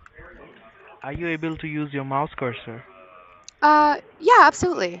 Are you able to use your mouse cursor? Yeah,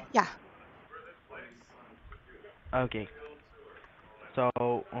 absolutely. Yeah. Okay, so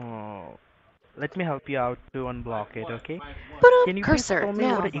let me help you out to unblock it, okay? Can you please Cursor, tell me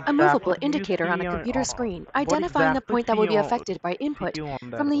now, a movable exactly do you indicator on see a on computer screen, what identifying the exactly point that will be affected by see input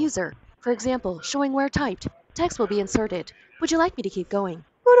on that from the one? user. For example, showing where typed. Text will be inserted. Would you like me to keep going?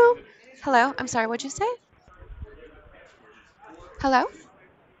 Boodoo. Hello, I'm sorry, what'd you say? Hello?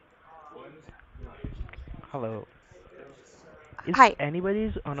 Hello. Is Hi,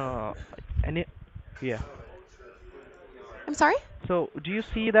 anybody's on any yeah. I'm sorry? So do you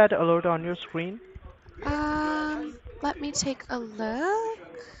see that alert on your screen? Let me take a look.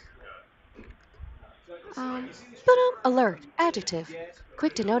 Boodoo. Alert, adjective.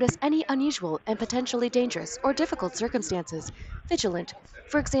 Quick to notice any unusual and potentially dangerous or difficult circumstances. Vigilant.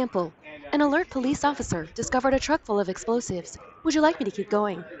 For example, an alert police officer discovered a truck full of explosives. Would you like me to keep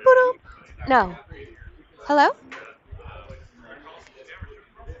going? Boodoo. No. Hello?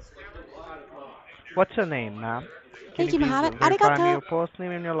 What's your name, ma'am? Can Thank you you, please Mohammed. verify me Arigato. your first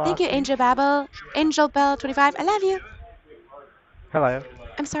name and your Thank last you, name? Angel Babel. Angel Bell 25. I love you. Hello.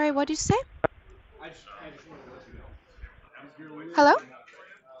 I'm sorry, what did you say? Hello?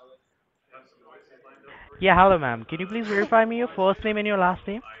 Yeah, hello, ma'am. Can you please Hi. verify me your first name and your last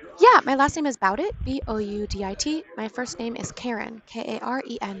name? Yeah, my last name is Boudit, Boudit. My first name is Karen,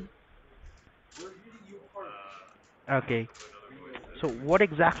 Karen. Okay. So what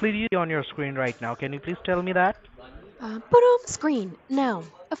exactly do you see on your screen right now? Can you please tell me that? Boom, screen, noun.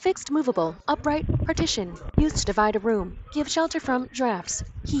 A fixed, movable, upright partition used to divide a room, give shelter from drafts,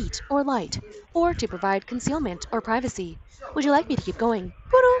 heat, or light, or to provide concealment or privacy. Would you like me to keep going?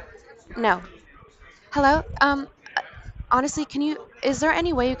 Boom. No. Hello? Honestly, is there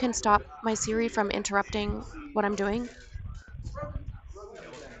any way you can stop my Siri from interrupting what I'm doing?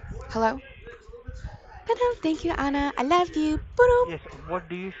 Hello? Boom, thank you, Anna. I love you. Boom. Yes, what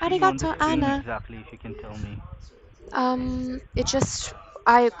do you see on the Arigato, screen Anna. exactly, if you can tell me? It just,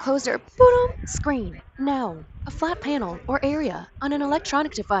 I closed it. Boom, screen. Now, a flat panel or area on an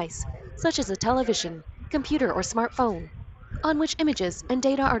electronic device, such as a television, computer, or smartphone, on which images and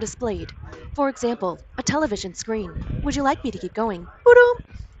data are displayed. For example, a television screen. Would you like me to keep going? Boom.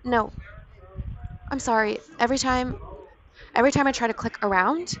 No, I'm sorry. Every time I try to click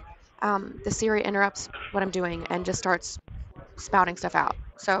around, the Siri interrupts what I'm doing and just starts spouting stuff out.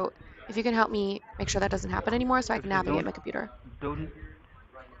 So if you can help me make sure that doesn't happen anymore so I Okay, can so navigate my computer. don't.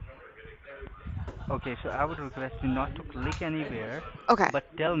 Okay, so I would request you not to click anywhere, Okay, but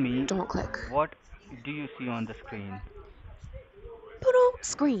tell me don't click. what do you see on the screen? Puro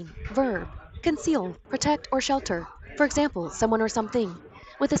screen, verb, conceal, protect, or shelter. For example, someone or something.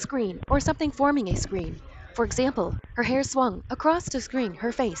 With a screen or something forming a screen. For example, her hair swung across the screen,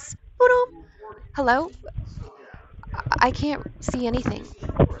 her face. Puro. Hello? I can't see anything.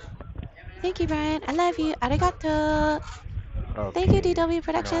 Thank you, Brian. I love you. Arigato. Thank you, Okay, DW no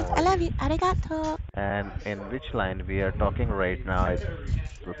Productions. I love worries. you. Arigato. And in which line we are talking right now? It's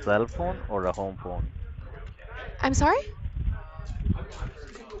a cell phone or a home phone? I'm sorry?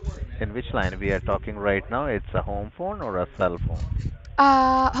 In which line we are talking right now? It's a home phone or a cell phone?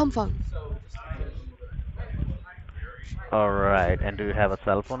 Home phone. All right. And do you have a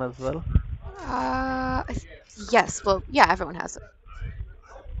cell phone as well? Uh, yes. Well, yeah, everyone has it.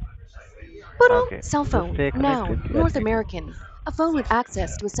 Boom! Okay, Cell just phone. stay connected. Noun. Let North me. American. A phone with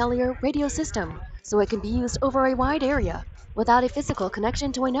access to a cellular radio system, so it can be used over a wide area without a physical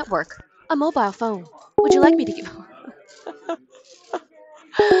connection to a network. A mobile phone. Would you like me to give?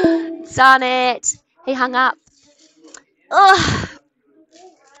 Darn it! He hung up. Ugh!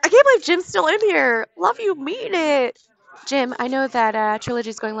 I can't believe Jim's still in here. Love you, mean it. Jim, I know that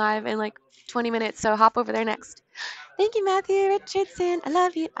Trilogy's going live in like 20 minutes, so hop over there next. Thank you, Matthew Richardson. I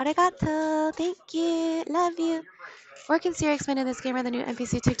love you. Arigato. Thank you. Love you. Where can Siri explain in this gamer the new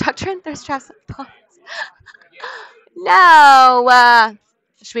NPC TikTok trend? There's traps and balls. No.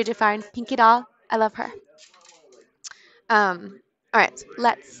 Should we define Pinky Doll? I love her. All right.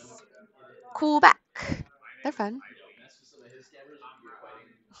 Let's cool back. They're fun.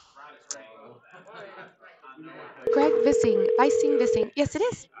 Greg Vissing. Yes, it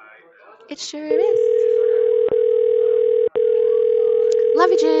is. It sure is. Love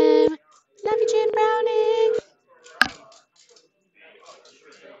you, Jim. Love you, Jim Browning.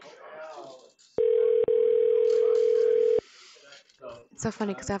 It's so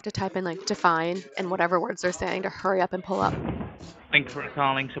funny because I have to type in like define and whatever words they're saying to hurry up and pull up. Thank you for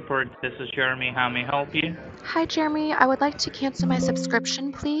calling support. This is Jeremy. How may I help you? Hi, Jeremy. I would like to cancel my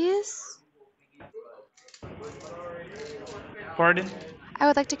subscription, please. Pardon? I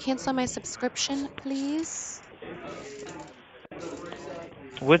would like to cancel my subscription, please.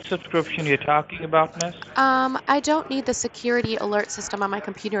 Which subscription you're talking about, miss? I don't need the security alert system on my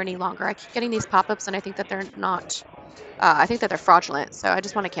computer any longer. I keep getting these pop-ups and I think that they're not, I think that they're fraudulent. So I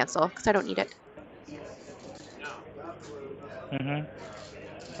just want to cancel because I don't need it. Okay.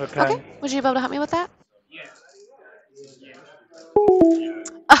 Okay. Would you be able to help me with that?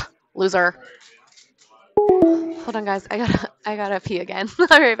 Loser. Hold on, guys. I gotta pee again. I'll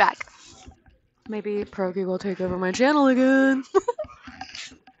be right back. Maybe Progi will take over my channel again.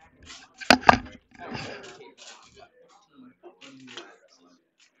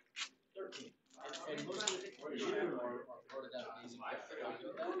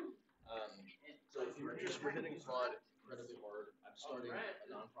 So if we're hitting fraud incredibly hard, I'm starting a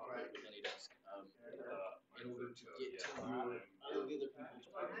nonprofit with AnyDesk in order to get to all the other people to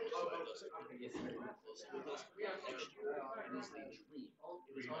partner with us. If you work closely with us, next year it was the dream.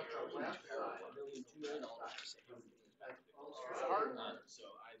 It was my dream to have $1 million, $2 million to say, hey, we're giving this back to people. So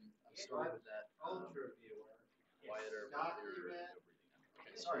I'm starting with that. Quieter, clearer,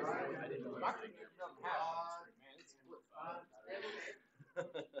 okay, sorry, I didn't know I was doing there.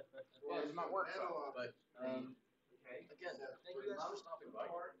 Well, it's not work, but again, thank you guys for stopping by.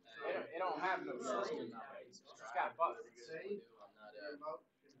 It don't have no system. It's got bugs. I'm not.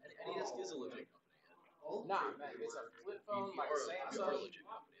 AnyDesk is a legit company. Nah, man, it's a flip phone like We are a Samsung. legit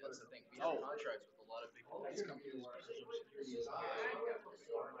company. That's the thing. We have contracts with a lot of big companies because our security is high. We have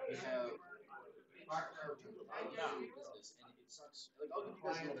business, and it sucks. Like, I'll give you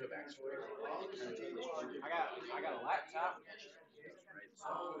guys a little bit of backstory. I got a laptop. Right.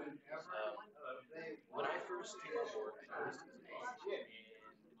 So, when I first came on board, I noticed it was amazing.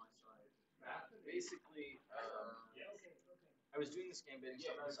 And basically, I was doing the scam baiting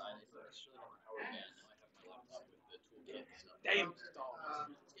stuff on the side. I thought I should have power again. Now I have my laptop with the toolkit and stuff. Damn.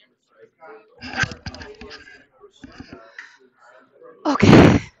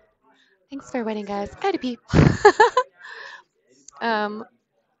 Okay. Thanks for waiting, guys. I had to pee.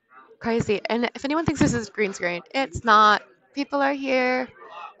 Crazy. And if anyone thinks this is green screen, it's not. People are here.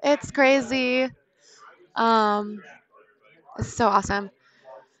 It's crazy. It's so awesome.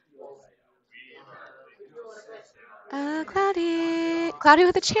 Cloudy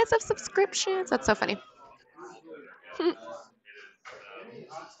with a chance of subscriptions. That's so funny.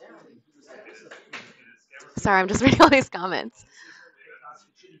 Sorry, I'm just reading all these comments.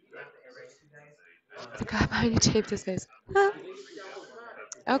 The guy behind you taped his face.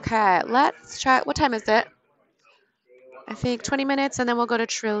 Okay, let's try. What time is it? I think 20 minutes, and then we'll go to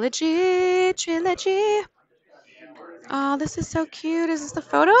Trilogy. Trilogy. Oh, this is so cute. Is this the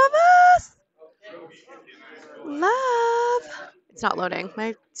photo of us? Love. It's not loading.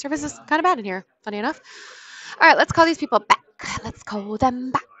 My service is kind of bad in here, funny enough. All right, let's call these people back. Let's call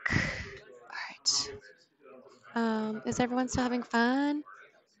them back. All right. Is everyone still having fun?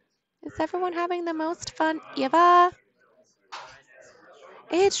 Is everyone having the most fun ever?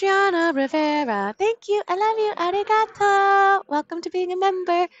 Adriana Rivera, thank you. I love you. Arigato. Welcome to being a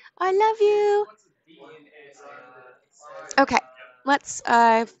member. I love you. Okay,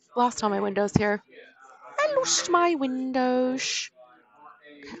 I've lost all my windows here. I lost my windows.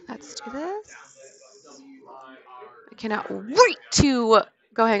 Okay, let's do this. I cannot wait to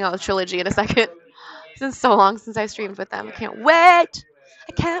go hang out with Trilogy in a second. It's been so long since I streamed with them. I can't wait.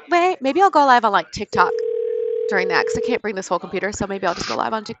 I can't wait. Maybe I'll go live on like TikTok during that because I can't bring this whole computer, so maybe I'll just go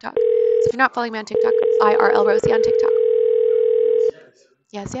live on TikTok. So if you're not following me on TikTok, IRLrosie on TikTok.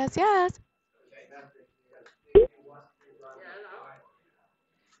 Yes, yes, yes.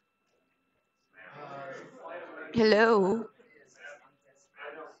 Hello.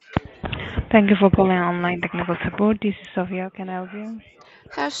 Thank you for calling online technical support. This is Sophia. Can I help you?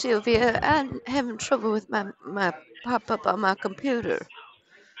 Hi, Sylvia. I'm having trouble with my pop-up on my computer.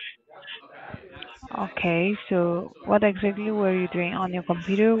 Okay, so what exactly were you doing on your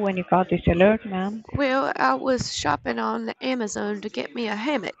computer when you got this alert, ma'am? Well, I was shopping on Amazon to get me a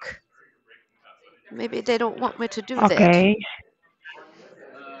hammock. Maybe they don't want me to do that. Okay,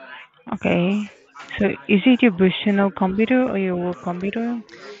 okay. So is it your personal computer or your work computer?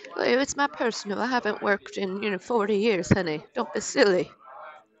 Well, it's my personal. I haven't worked in 40 years, honey. Don't be silly.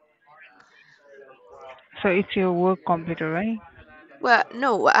 So it's your work computer, right? Well,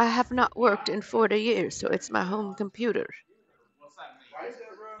 no, I have not worked in 40 years, so it's my home computer.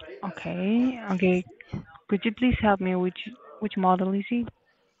 Okay, okay. Could you please help me which model is it?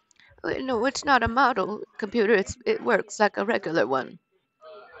 Well, no, it's not a model computer. It works like a regular one.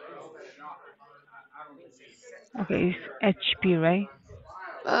 Okay, it's HP, right?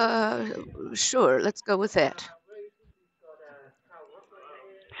 Uh, sure. Let's go with that.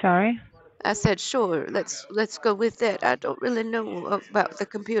 Sorry? I said, sure. Let's go with that. I don't really know about the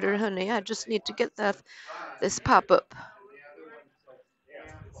computer, honey. I just need to get this pop-up.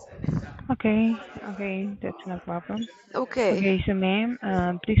 Okay, okay, that's no problem. Okay. Okay, so ma'am,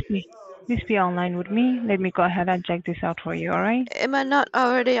 please be online with me. Let me go ahead and check this out for you, all right? Am I not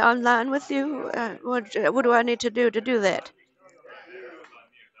already online with you? What do I need to do that?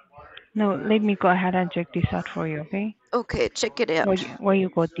 No, let me go ahead and check this out for you, okay? Okay, check it Where out. you, where you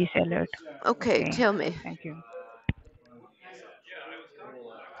got this alert? Okay, Okay, tell me. thank you.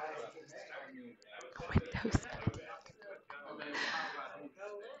 Windows.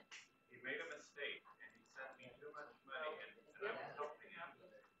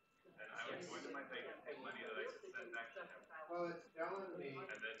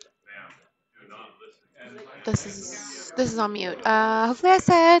 This is on mute. Hopefully I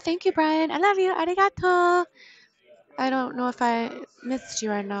said thank you, Brian. I love you. Arigato. I don't know if I missed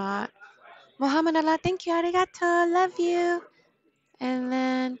you or not. Mohammed Allah, thank you. Arigato. Love you. And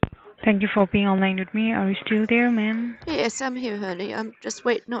then Thank you for being online with me. Are you still there, ma'am? yes, I'm here, honey. I'm just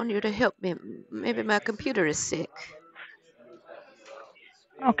waiting on you to help me. Maybe my computer is sick.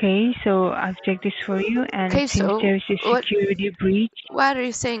 Okay, so I've checked this for you, and it seems Queso. there is a What? security breach. Why are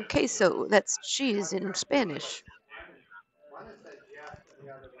you saying queso? That's cheese in Spanish.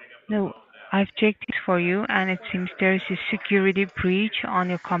 No, I've checked this for you, and it seems there is a security breach on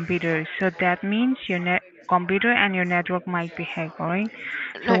your computer. So that means your net computer and your network might be hacked, alright?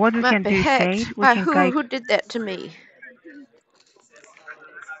 So Like what we might can be do is that hacked. we By can who? guide. Who did that to me?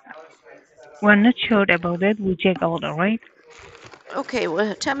 We're not sure about that. We'll check out, alright? Okay,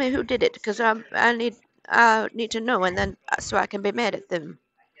 well, tell me who did it, because I need to know, and then so I can be mad at them.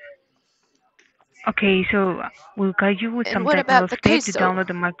 Okay, so we'll guide you with And some what technical about the steps to queso? download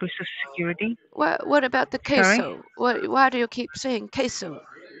the Microsoft Security. What about the Sorry? queso? Why do you keep saying queso?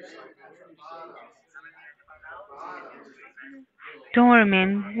 Don't worry,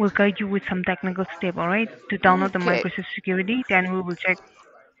 man. We'll guide you with some technical step, alright? To download the Okay. Microsoft Security, then we will check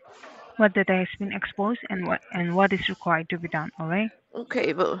what data has been exposed and what is required to be done, alright?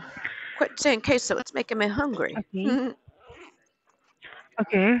 Okay, well, quit saying queso. It's making me hungry. Okay.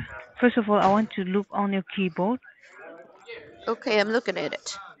 Okay. First of all, I want to look on your keyboard. Okay, I'm looking at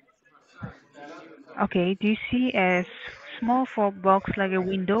it. Okay. Do you see a small four box like a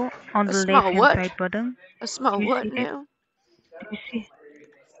window on A the left small hand what? side button? A small Do you what see that? now? Do you see?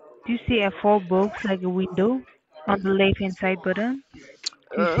 Do you see a four box like a window on the left hand side button?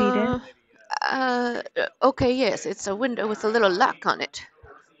 Do you see that? Uh, okay, yes, it's a window with a little lock on it.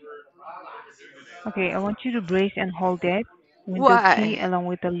 Okay. I want you to brace and hold that window key Why? along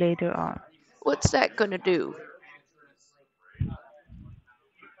with the letter R. What's that gonna do?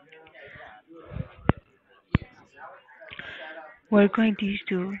 We're going to use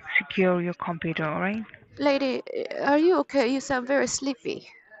to secure your computer, alright? Lady, are you okay? You sound very sleepy.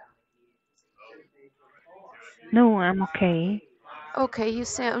 No, I'm okay. Okay, you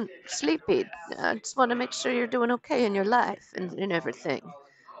sound sleepy. I just want to make sure you're doing okay in your life and everything.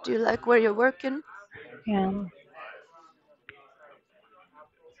 Do you like where you're working? Yeah.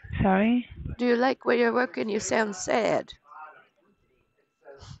 Sorry? Do you like where you're working? You sound sad.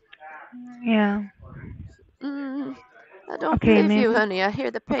 Yeah. Mm, I don't Okay, believe you, ma'am. honey. I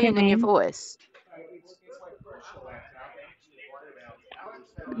hear the Okay, pain in your ma'am. voice.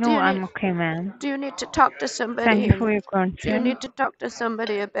 Do No, you need I'm okay, ma'am. do you need to talk to Thank somebody you and for your do you concern. need to talk to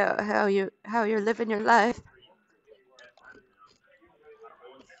somebody about how you're living your life?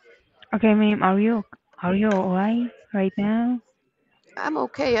 Okay, ma'am, are you alright right now? I'm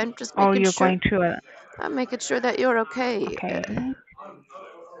okay. I'm just Or making you're sure going through a I'm making sure that you're okay. okay.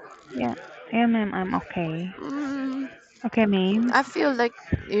 Yeah. Yeah, ma'am, I'm okay. Mm, Okay, ma'am. I feel like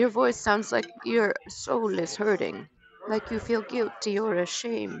your voice sounds like your soul is hurting, like you feel guilty or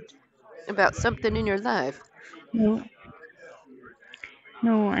ashamed about something in your life. No,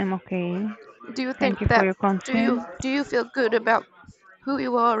 no, I'm okay. Do you think Thank you for that your do you concern. do you feel good about who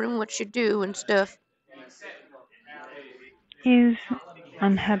you are and what you do and stuff? Yes,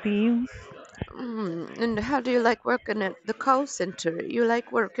 I'm happy. And how do you like working at the call center? You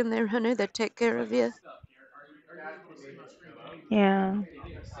like working there, honey? They take care of you. Yeah,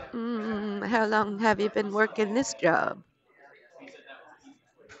 How long have you been working this job?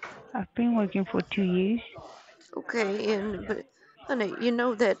 I've been working for 2 years. Okay, and but honey, you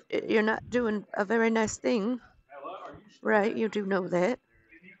know that you're not doing a very nice thing, right? You do know that.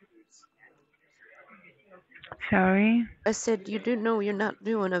 Sorry. I said you do know you're not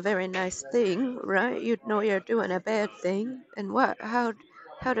doing a very nice thing, right? You know you're doing a bad thing. And what? How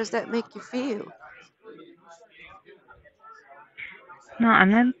does that make you feel? No, I'm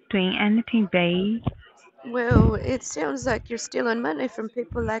not doing anything bad. Well, it sounds like you're stealing money from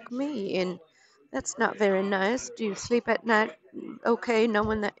people like me, and that's not very nice. Do you sleep at night okay,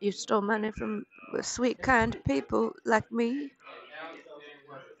 knowing that you stole money from sweet, kind people like me?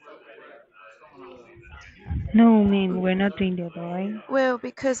 No, ma'am, we're not doing that, alright? Well,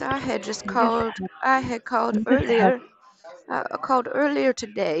 because I had just I'm just, called, I had called I'm just happy. earlier, called earlier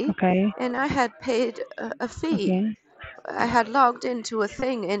today, Okay, and I had paid a fee. okay. I had logged into a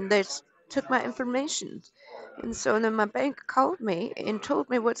thing, and they took my information. And so then my bank called me and told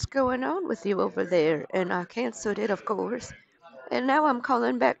me what's going on with you over there, and I canceled it, of course. And now I'm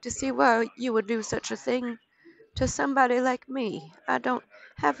calling back to see why you would do such a thing to somebody like me. I don't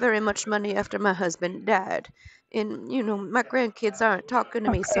have very much money after my husband died. And, my grandkids aren't talking to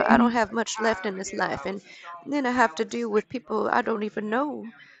me, so I don't Okay. have much left in this life. And then I have to deal with people I don't even know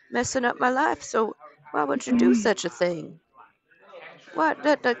messing up my life. So why would you do Okay. such a thing? What?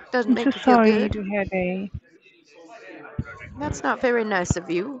 That doesn't I'm so make you feel sorry good? to hear that. That's not very nice of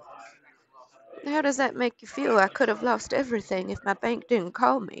you. How does that make you feel? I could have lost everything if my bank didn't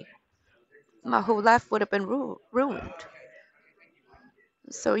call me. My whole life would have been ruined.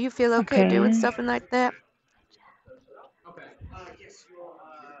 So you feel okay doing Okay. something like that?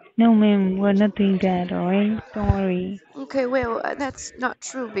 No, ma'am, we're not doing that, alright? Don't worry. Okay, well, that's not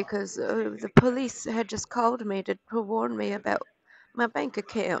true because the police had just called me to warn me about my bank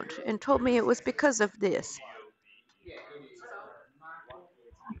account and told me it was because of this.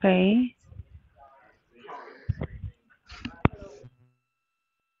 Okay.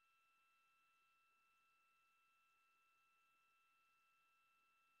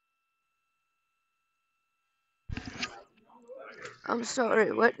 I'm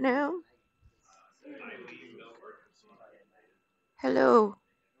sorry, what now? Hello,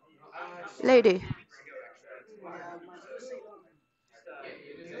 lady,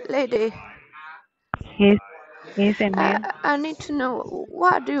 lady. Yes, yes, I'm I, here. I need to know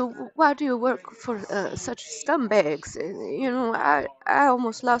why do you work for such scumbags? I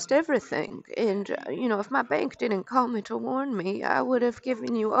almost lost everything, and if my bank didn't call me to warn me, I would have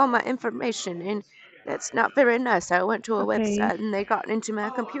given you all my information, and that's not very nice. I went to a Okay. website and they got into my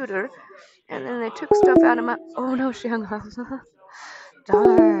computer, and then they took stuff out of my. Oh no, she hung up.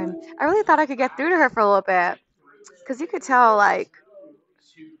 Darn! I really thought I could get through to her for a little bit, cause you could tell like,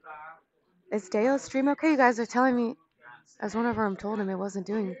 is Dale's stream okay? You guys are telling me, as one of them told him, it wasn't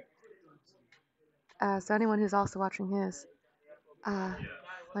doing. So anyone who's also watching his, uh,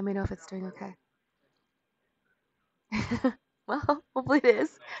 let me know if it's doing okay. Well, hopefully it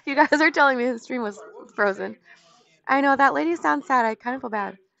is. You guys are telling me the stream was frozen. I know that lady sounds sad. I kind of feel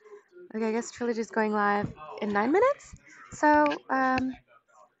bad. Okay, I guess Trilogy's going live in 9 minutes. So,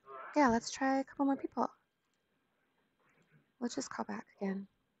 yeah, let's try a couple more people. Let's just call back again.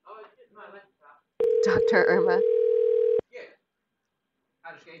 Dr. Irma.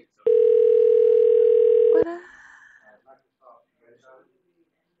 What a...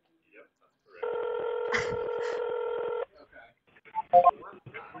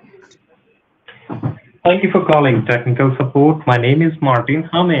 Thank you for calling technical support. My name is Martin.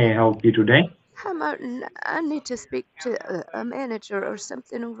 How may I help you today? Hi, Martin. I need to speak to a manager or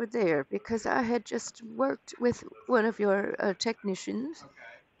something over there because I had just worked with one of your technicians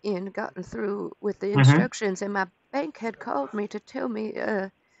and gotten through with the Mm-hmm. instructions, and my bank had called me to tell me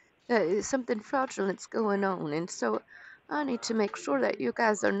that something fraudulent's going on, and so I need to make sure that you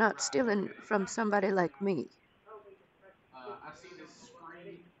guys are not stealing from somebody like me.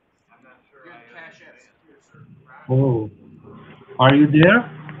 Oh, are you there?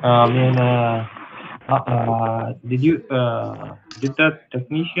 I mean, Did the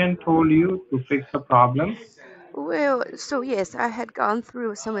technician told you to fix the problem? Well, so yes, I had gone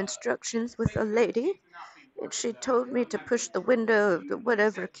through some instructions with a lady, and she told me to push the window of the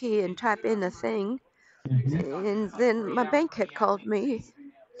whatever key and type in a thing. Hmm. And then my bank had called me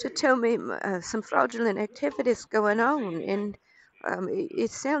to tell me some fraudulent activities going on, and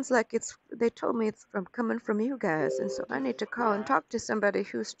it sounds like they told me it's from coming from you guys, and so I need to call and talk to somebody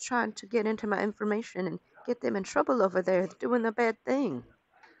who's trying to get into my information and get them in trouble over there doing a bad thing.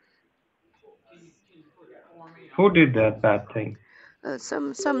 Who did that bad thing?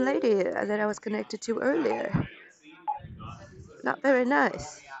 Some lady that I was connected to earlier. Not very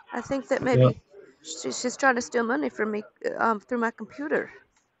nice. I think that Yeah. maybe she's trying to steal money from me through my computer.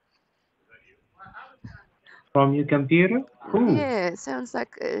 From your computer? Who? Yeah, it sounds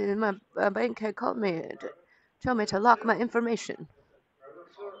like my bank had called me to tell me to lock my information.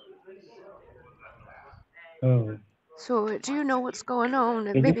 Oh. So do you know what's going on?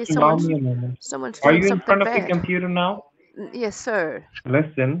 Maybe Just allow me a moment. someone's Are doing you in something front of your bad. computer now? Yes, sir.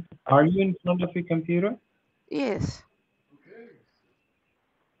 Listen, are you in front of your computer? Yes.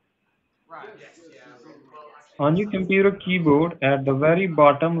 On your computer keyboard, at the very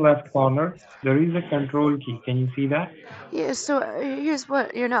bottom left corner, there is a control key. Can you see that? Yes. So here's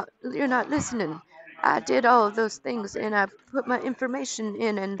what you're not listening. I did all of those things and I put my information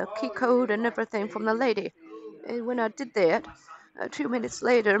in and the key code and everything from the lady. And when I did that, 2 minutes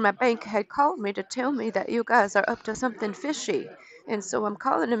later, my bank had called me to tell me that you guys are up to something fishy. And so I'm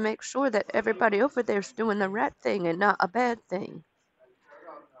calling to make sure that everybody over there's doing the right thing and not a bad thing.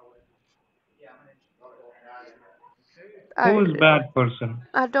 I Who's bad person?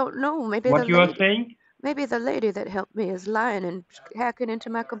 I don't know. What you are saying? Maybe the lady that helped me is lying and hacking into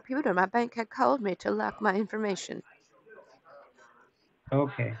my computer. My bank had called me to lock my information.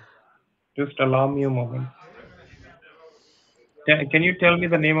 Okay, just allow me a moment. Can you tell me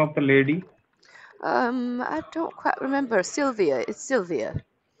the name of the lady? I don't quite remember. Sylvia. It's Sylvia.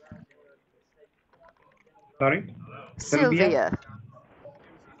 Sorry? Sylvia? Sylvia.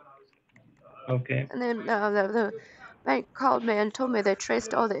 Okay. And then the bank called me and told me they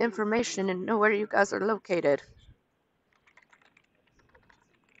traced all the information and know where you guys are located.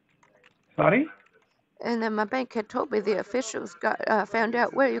 Sorry? And then my bank had told me the officials got found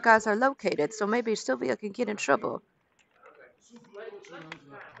out where you guys are located, so maybe Sylvia can get in trouble.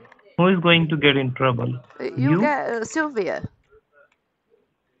 Who is going to get in trouble? You You? got Sylvia.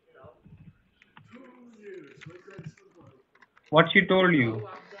 What she told you?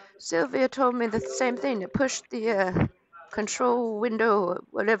 Sylvia told me the same thing, to push the control window,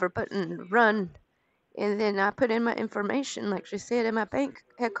 whatever button, run, and then I put in my information, like she said, and my bank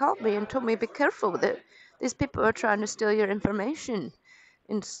had called me and told me be careful that these people are trying to steal your information.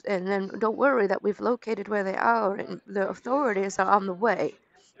 And then don't worry that we've located where they are and the authorities are on the way.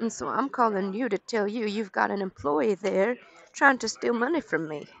 And so I'm calling you to tell you you've got an employee there trying to steal money from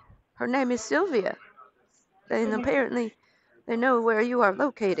me. Her name is Sylvia, and apparently they know where you are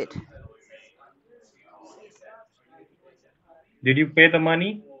located. Did you pay the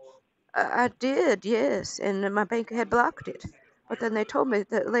money? I did, yes, and my bank had blocked it. But then they told me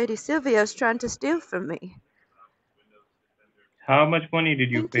that Lady Sylvia is trying to steal from me. How much money did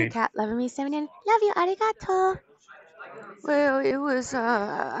you Thank you, pay? cat loving me, feminine. Love you, arigato. Well, it was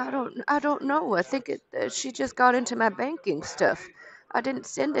I don't know. I think she just got into my banking stuff. I didn't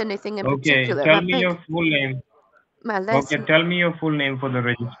send anything in Okay, particular. tell My me bank, your full name. my last, Okay, tell me your full name for the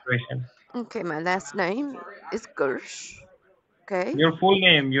registration. okay, my last name is Gersh. Okay, Your full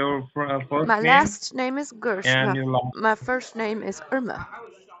name, your first my name, last name is Gersh. and My your last. my first name is Irma.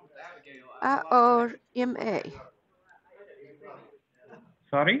 IRMA.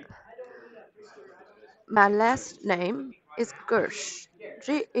 Sorry? My last name is Gersh.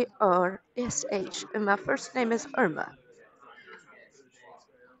 Gersh, and my first name is Irma.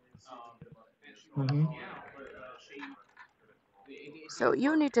 Mm-hmm. So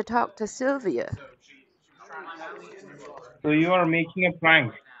you need to talk to Sylvia. So you are making a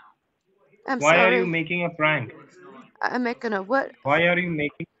prank. I'm Why are you sorry. making a prank? I'm making a what? Why are you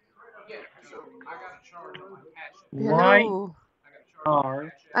making? Why Hello.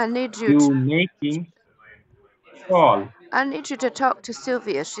 are I need you you to making call? I need you to talk to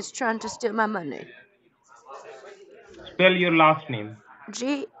Sylvia. She's trying to steal my money. Spell your last name.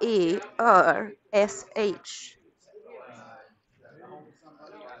 Gersh.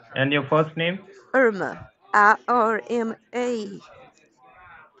 And your first name? Irma. IRMA.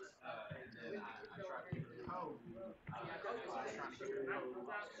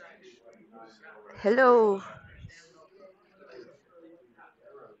 Hello.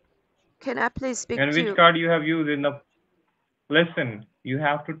 Can I please speak And which to? card you have used in the? Listen, you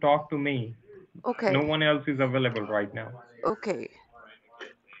have to talk to me. Okay. No one else is available right now. Okay.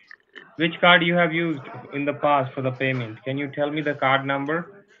 Which card you have used in the past for the payment? Can you tell me the card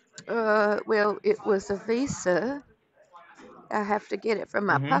number? Well, it was a Visa. I have to get it from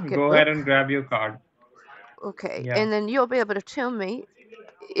my Go ahead pocketbook. and grab your card. Okay, Yeah. and then you'll be able to tell me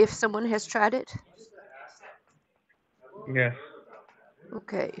if someone has tried it. Yes.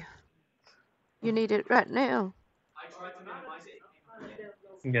 Okay. You need it right now.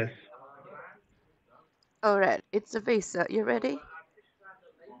 Yes. All right, it's a Visa. You ready?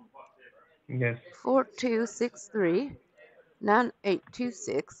 Yes. 4263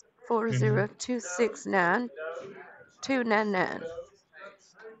 9826 40269 299.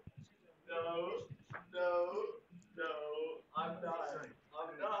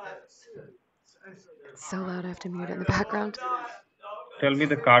 So loud, I have to mute it in the background. Tell me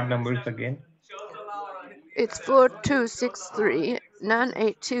the card numbers again. It's 4263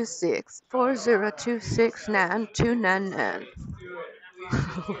 9826 40269 299.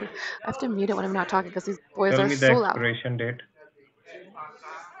 I have to mute it when I'm not talking because these boys Tell are me the so loud. expiration date.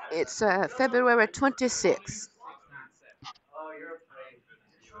 It's February 26th.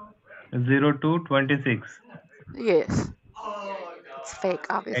 0226. Yes. It's fake,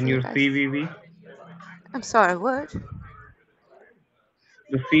 And obviously, you your guys. CVV? I'm sorry, what?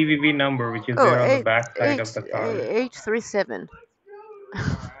 The CVV number which is Oh, there on the back side of the card. 837.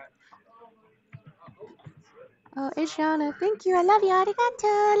 Oh, Adriana, thank you. I love you. Arigato.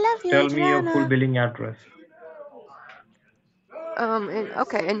 I love you, Tell me your full Adriana. billing address. And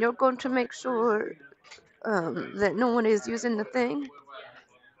okay, and you're going to make sure that no one is using the thing.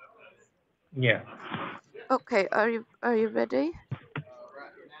 Yeah. Okay, are you ready?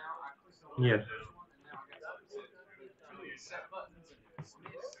 Yes.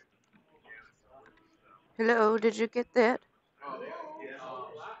 Hello, did you get that?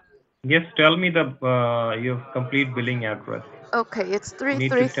 Yes, tell me the your complete billing address. Okay, it's You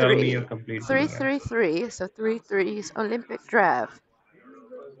need to tell me your 333. complete billing address. 333, so 33's Olympic Drive.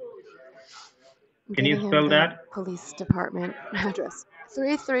 I'm Can you giving him spell the that? police department address.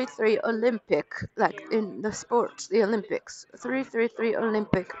 333 Olympic, like in the sports, the Olympics. 333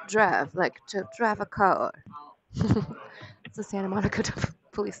 Olympic Drive, like to drive a car. It's the Santa Monica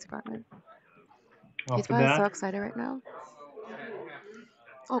Police Department. He's After probably so that? excited right now.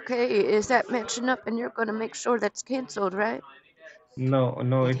 Okay, is that matching up and you're gonna make sure that's canceled, right? No,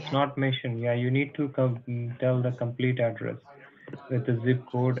 it's not mentioned. Yeah, you need to tell the complete address with the zip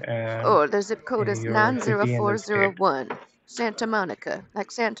code and Oh, the zip code is your city and the state. 90401. Santa Monica,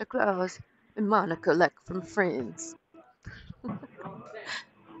 like Santa Claus, and Monica, like from Friends.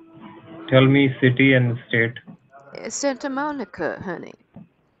 Tell me city and state. It's Santa Monica, honey.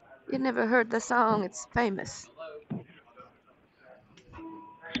 You never heard the song? It's famous.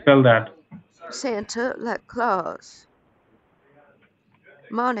 Spell that. Santa, like Claus.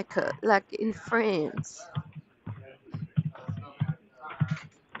 Monica, like in Friends.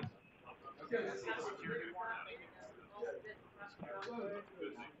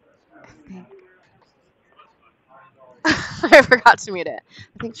 I forgot to mute it.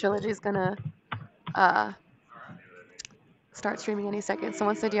 I think Trilogy's gonna start streaming any second. So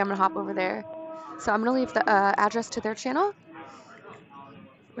once they do, I'm gonna hop over there. So I'm gonna leave the address to their channel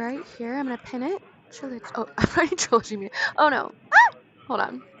right here. I'm gonna pin it. Trilogy. Oh, I'm writing Trilogy Media. Oh no. Ah! Hold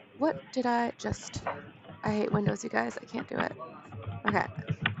on. What did I just? I hate Windows, you guys. I can't do it. Okay.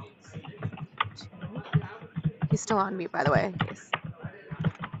 He's still on mute, by the way, in case.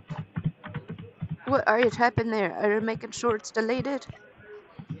 What are you typing there? Are you making sure it's deleted?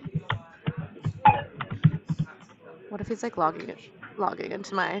 What if he's like logging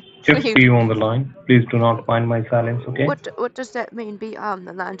into my Just be YouTube? on the line. Please do not mind my silence, okay? What does that mean? Be on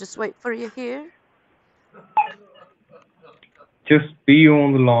the line. Just wait for you here. Just be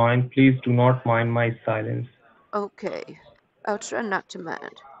on the line. Please do not mind my silence. Okay. I'll try not to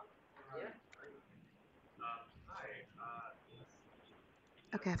mind.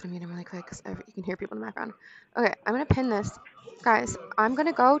 Okay, I have to mute him really quick because you can hear people in the background. Okay, I'm gonna pin this. Guys, I'm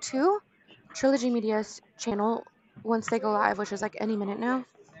gonna go to Trilogy Media's channel once they go live, which is like any minute now.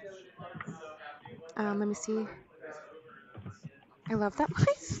 Let me see. I love that my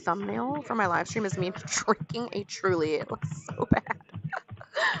thumbnail for my live stream is me drinking a Truly. It looks so bad.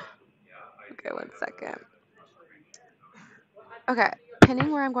 Okay, 1 second. Okay, pinning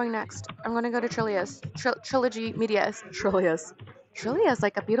where I'm going next. I'm gonna go to Trilogy Media's. Trilia is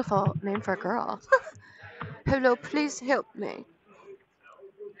like a beautiful name for a girl. Hello, please help me.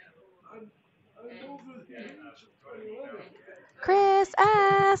 Chris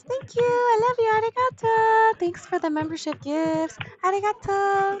Yes, thank you. I love you. Arigato. Thanks for the membership gifts.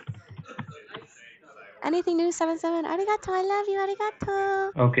 Arigato. Anything new, 77? Arigato. I love you.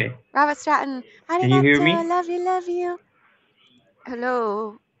 Arigato. Okay. Robert Stratton. Can you hear Arigato. I me? love you. Love you.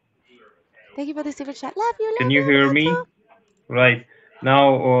 Hello. Thank you for the super chat. Love you. Can Love you you. hear me? Right.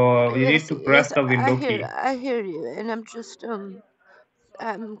 Now Arigato. you need Yes, to press yes, the window key. I hear you, and I'm just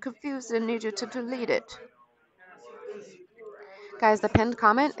I'm confused and need you to delete it. Guys, the pinned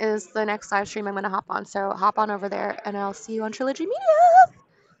comment is the next live stream I'm going to hop on, so hop on over there, and I'll see you on Trilogy Media.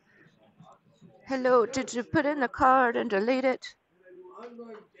 Hello, did you put in the card and delete it?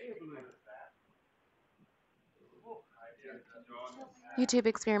 YouTube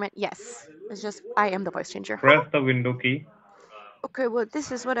experiment, yes. It's just, I am the voice changer. Press the window key. Okay, well,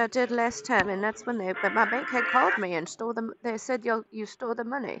 this is what I did last time, and that's when but my bank had called me and stole them. They said you stole the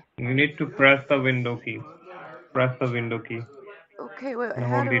money. You need to press the window key. Press the window key Okay, well, and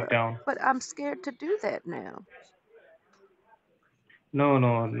how hold do it down. but I'm scared to do that now. No,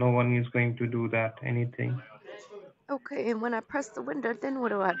 no one is going to do that. Anything. Okay, and when I press the window, then what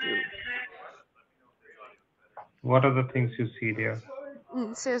do I do? What are the things you see there?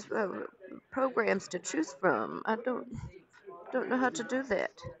 It says programs to choose from. I don't know how to do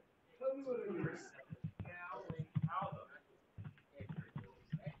that.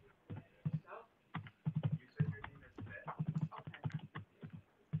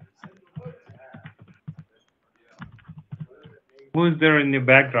 Who is there in the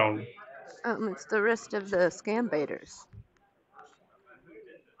background? It's the rest of the scam baiters.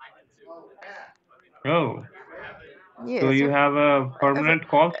 Oh, so Yes, you have a permanent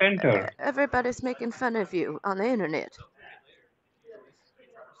call center. everybody's making fun of you on the internet.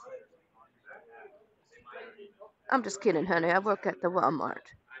 I'm just kidding, honey. I work at the Walmart.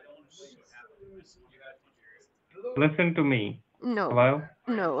 Listen to me. No, Hello?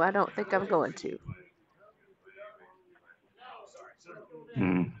 no, I don't think I'm going to.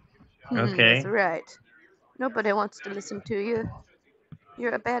 That's Okay. right. Nobody wants to listen to you.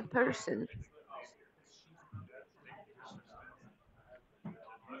 You're a bad person.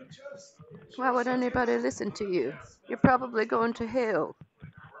 Why would anybody listen to you? You're probably going to hell.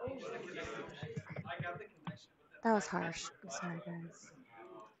 That was harsh. I'm sorry, guys.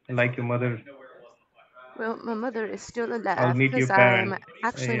 Like your mother. Well, my mother is still I'll alive meet your because I'm parents.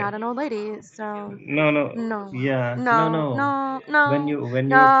 actually Yeah. not an old lady, so No. no, Yeah. no, No. no, When no,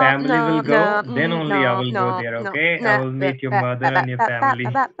 your no, family will no, go, no, then only I no, will go no, there. no, Okay? I no, will meet your mother and your family.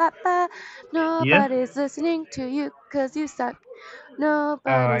 Yes. Nobody's listening to you 'cause you suck.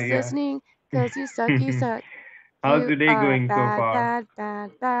 Nobody's Yeah. listening 'cause you suck, you suck. How's You the day are a going so bad, far? bad,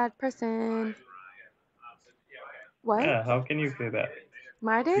 bad, bad person. What? Yeah. How can you say that?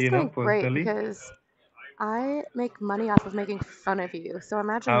 My day's going great Personally. because I make money off of making fun of you. So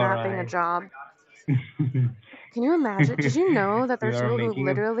imagine All that being a right. job. Can you imagine? Did you know that You there's are people who making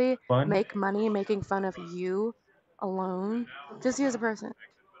a literally fun. make money making fun of you alone? Just you as a person.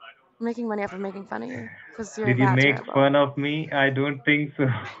 Making money off of making fun of you because you're Did you that make terrible. fun of me? I don't think so.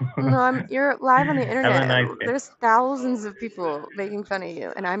 No, you're live on the Have a internet. nice day. There's thousands of people making fun of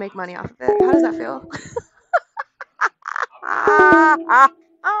you, and I make money off of it. How does that feel?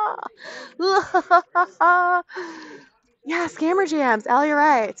 Yeah, scammer jams. Al, you're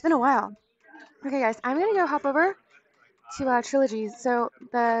right. It's been a while. Okay, guys, I'm gonna go hop over to Trilogies. So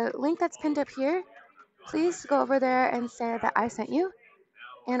the link that's pinned up here, please go over there and say that I sent you,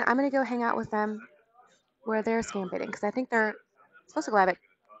 and I'm gonna go hang out with them where they're scam baiting because I think they're supposed to go live at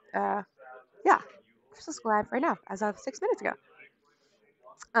yeah, they're supposed to go live right now as of 6 minutes ago.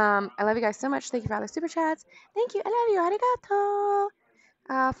 I love you guys so much. Thank you for all the super chats. Thank you. I love you.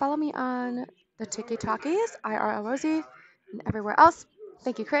 Arigato. Follow me on the TikTokies, IRLrosie, and everywhere else.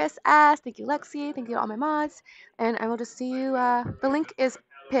 Thank you, Chris, Ass. Thank you, Lexi. Thank you to all my mods. And I will just see you. The link is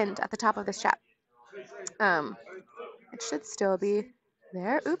pinned at the top of this chat. It should still be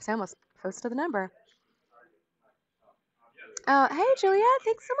there. Oops, I almost posted the number. Hey, Julia.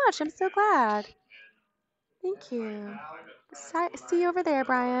 Thanks so much. I'm so glad. Thank you. See you over there,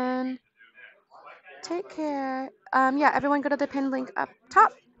 Brian. Take care. Yeah, everyone go to the pinned link up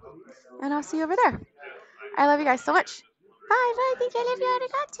top, and I'll see you over there. I love you guys so much. Bye, bye. Thank you. I love you.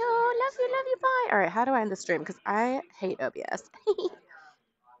 Arigato. Love you. Bye. All right, how do I end the stream? Because I hate OBS.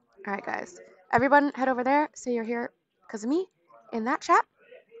 All right, guys. Everyone head over there. Say you're here because of me in that chat.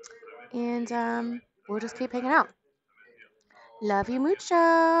 And we'll just keep hanging out. Love you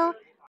mucho.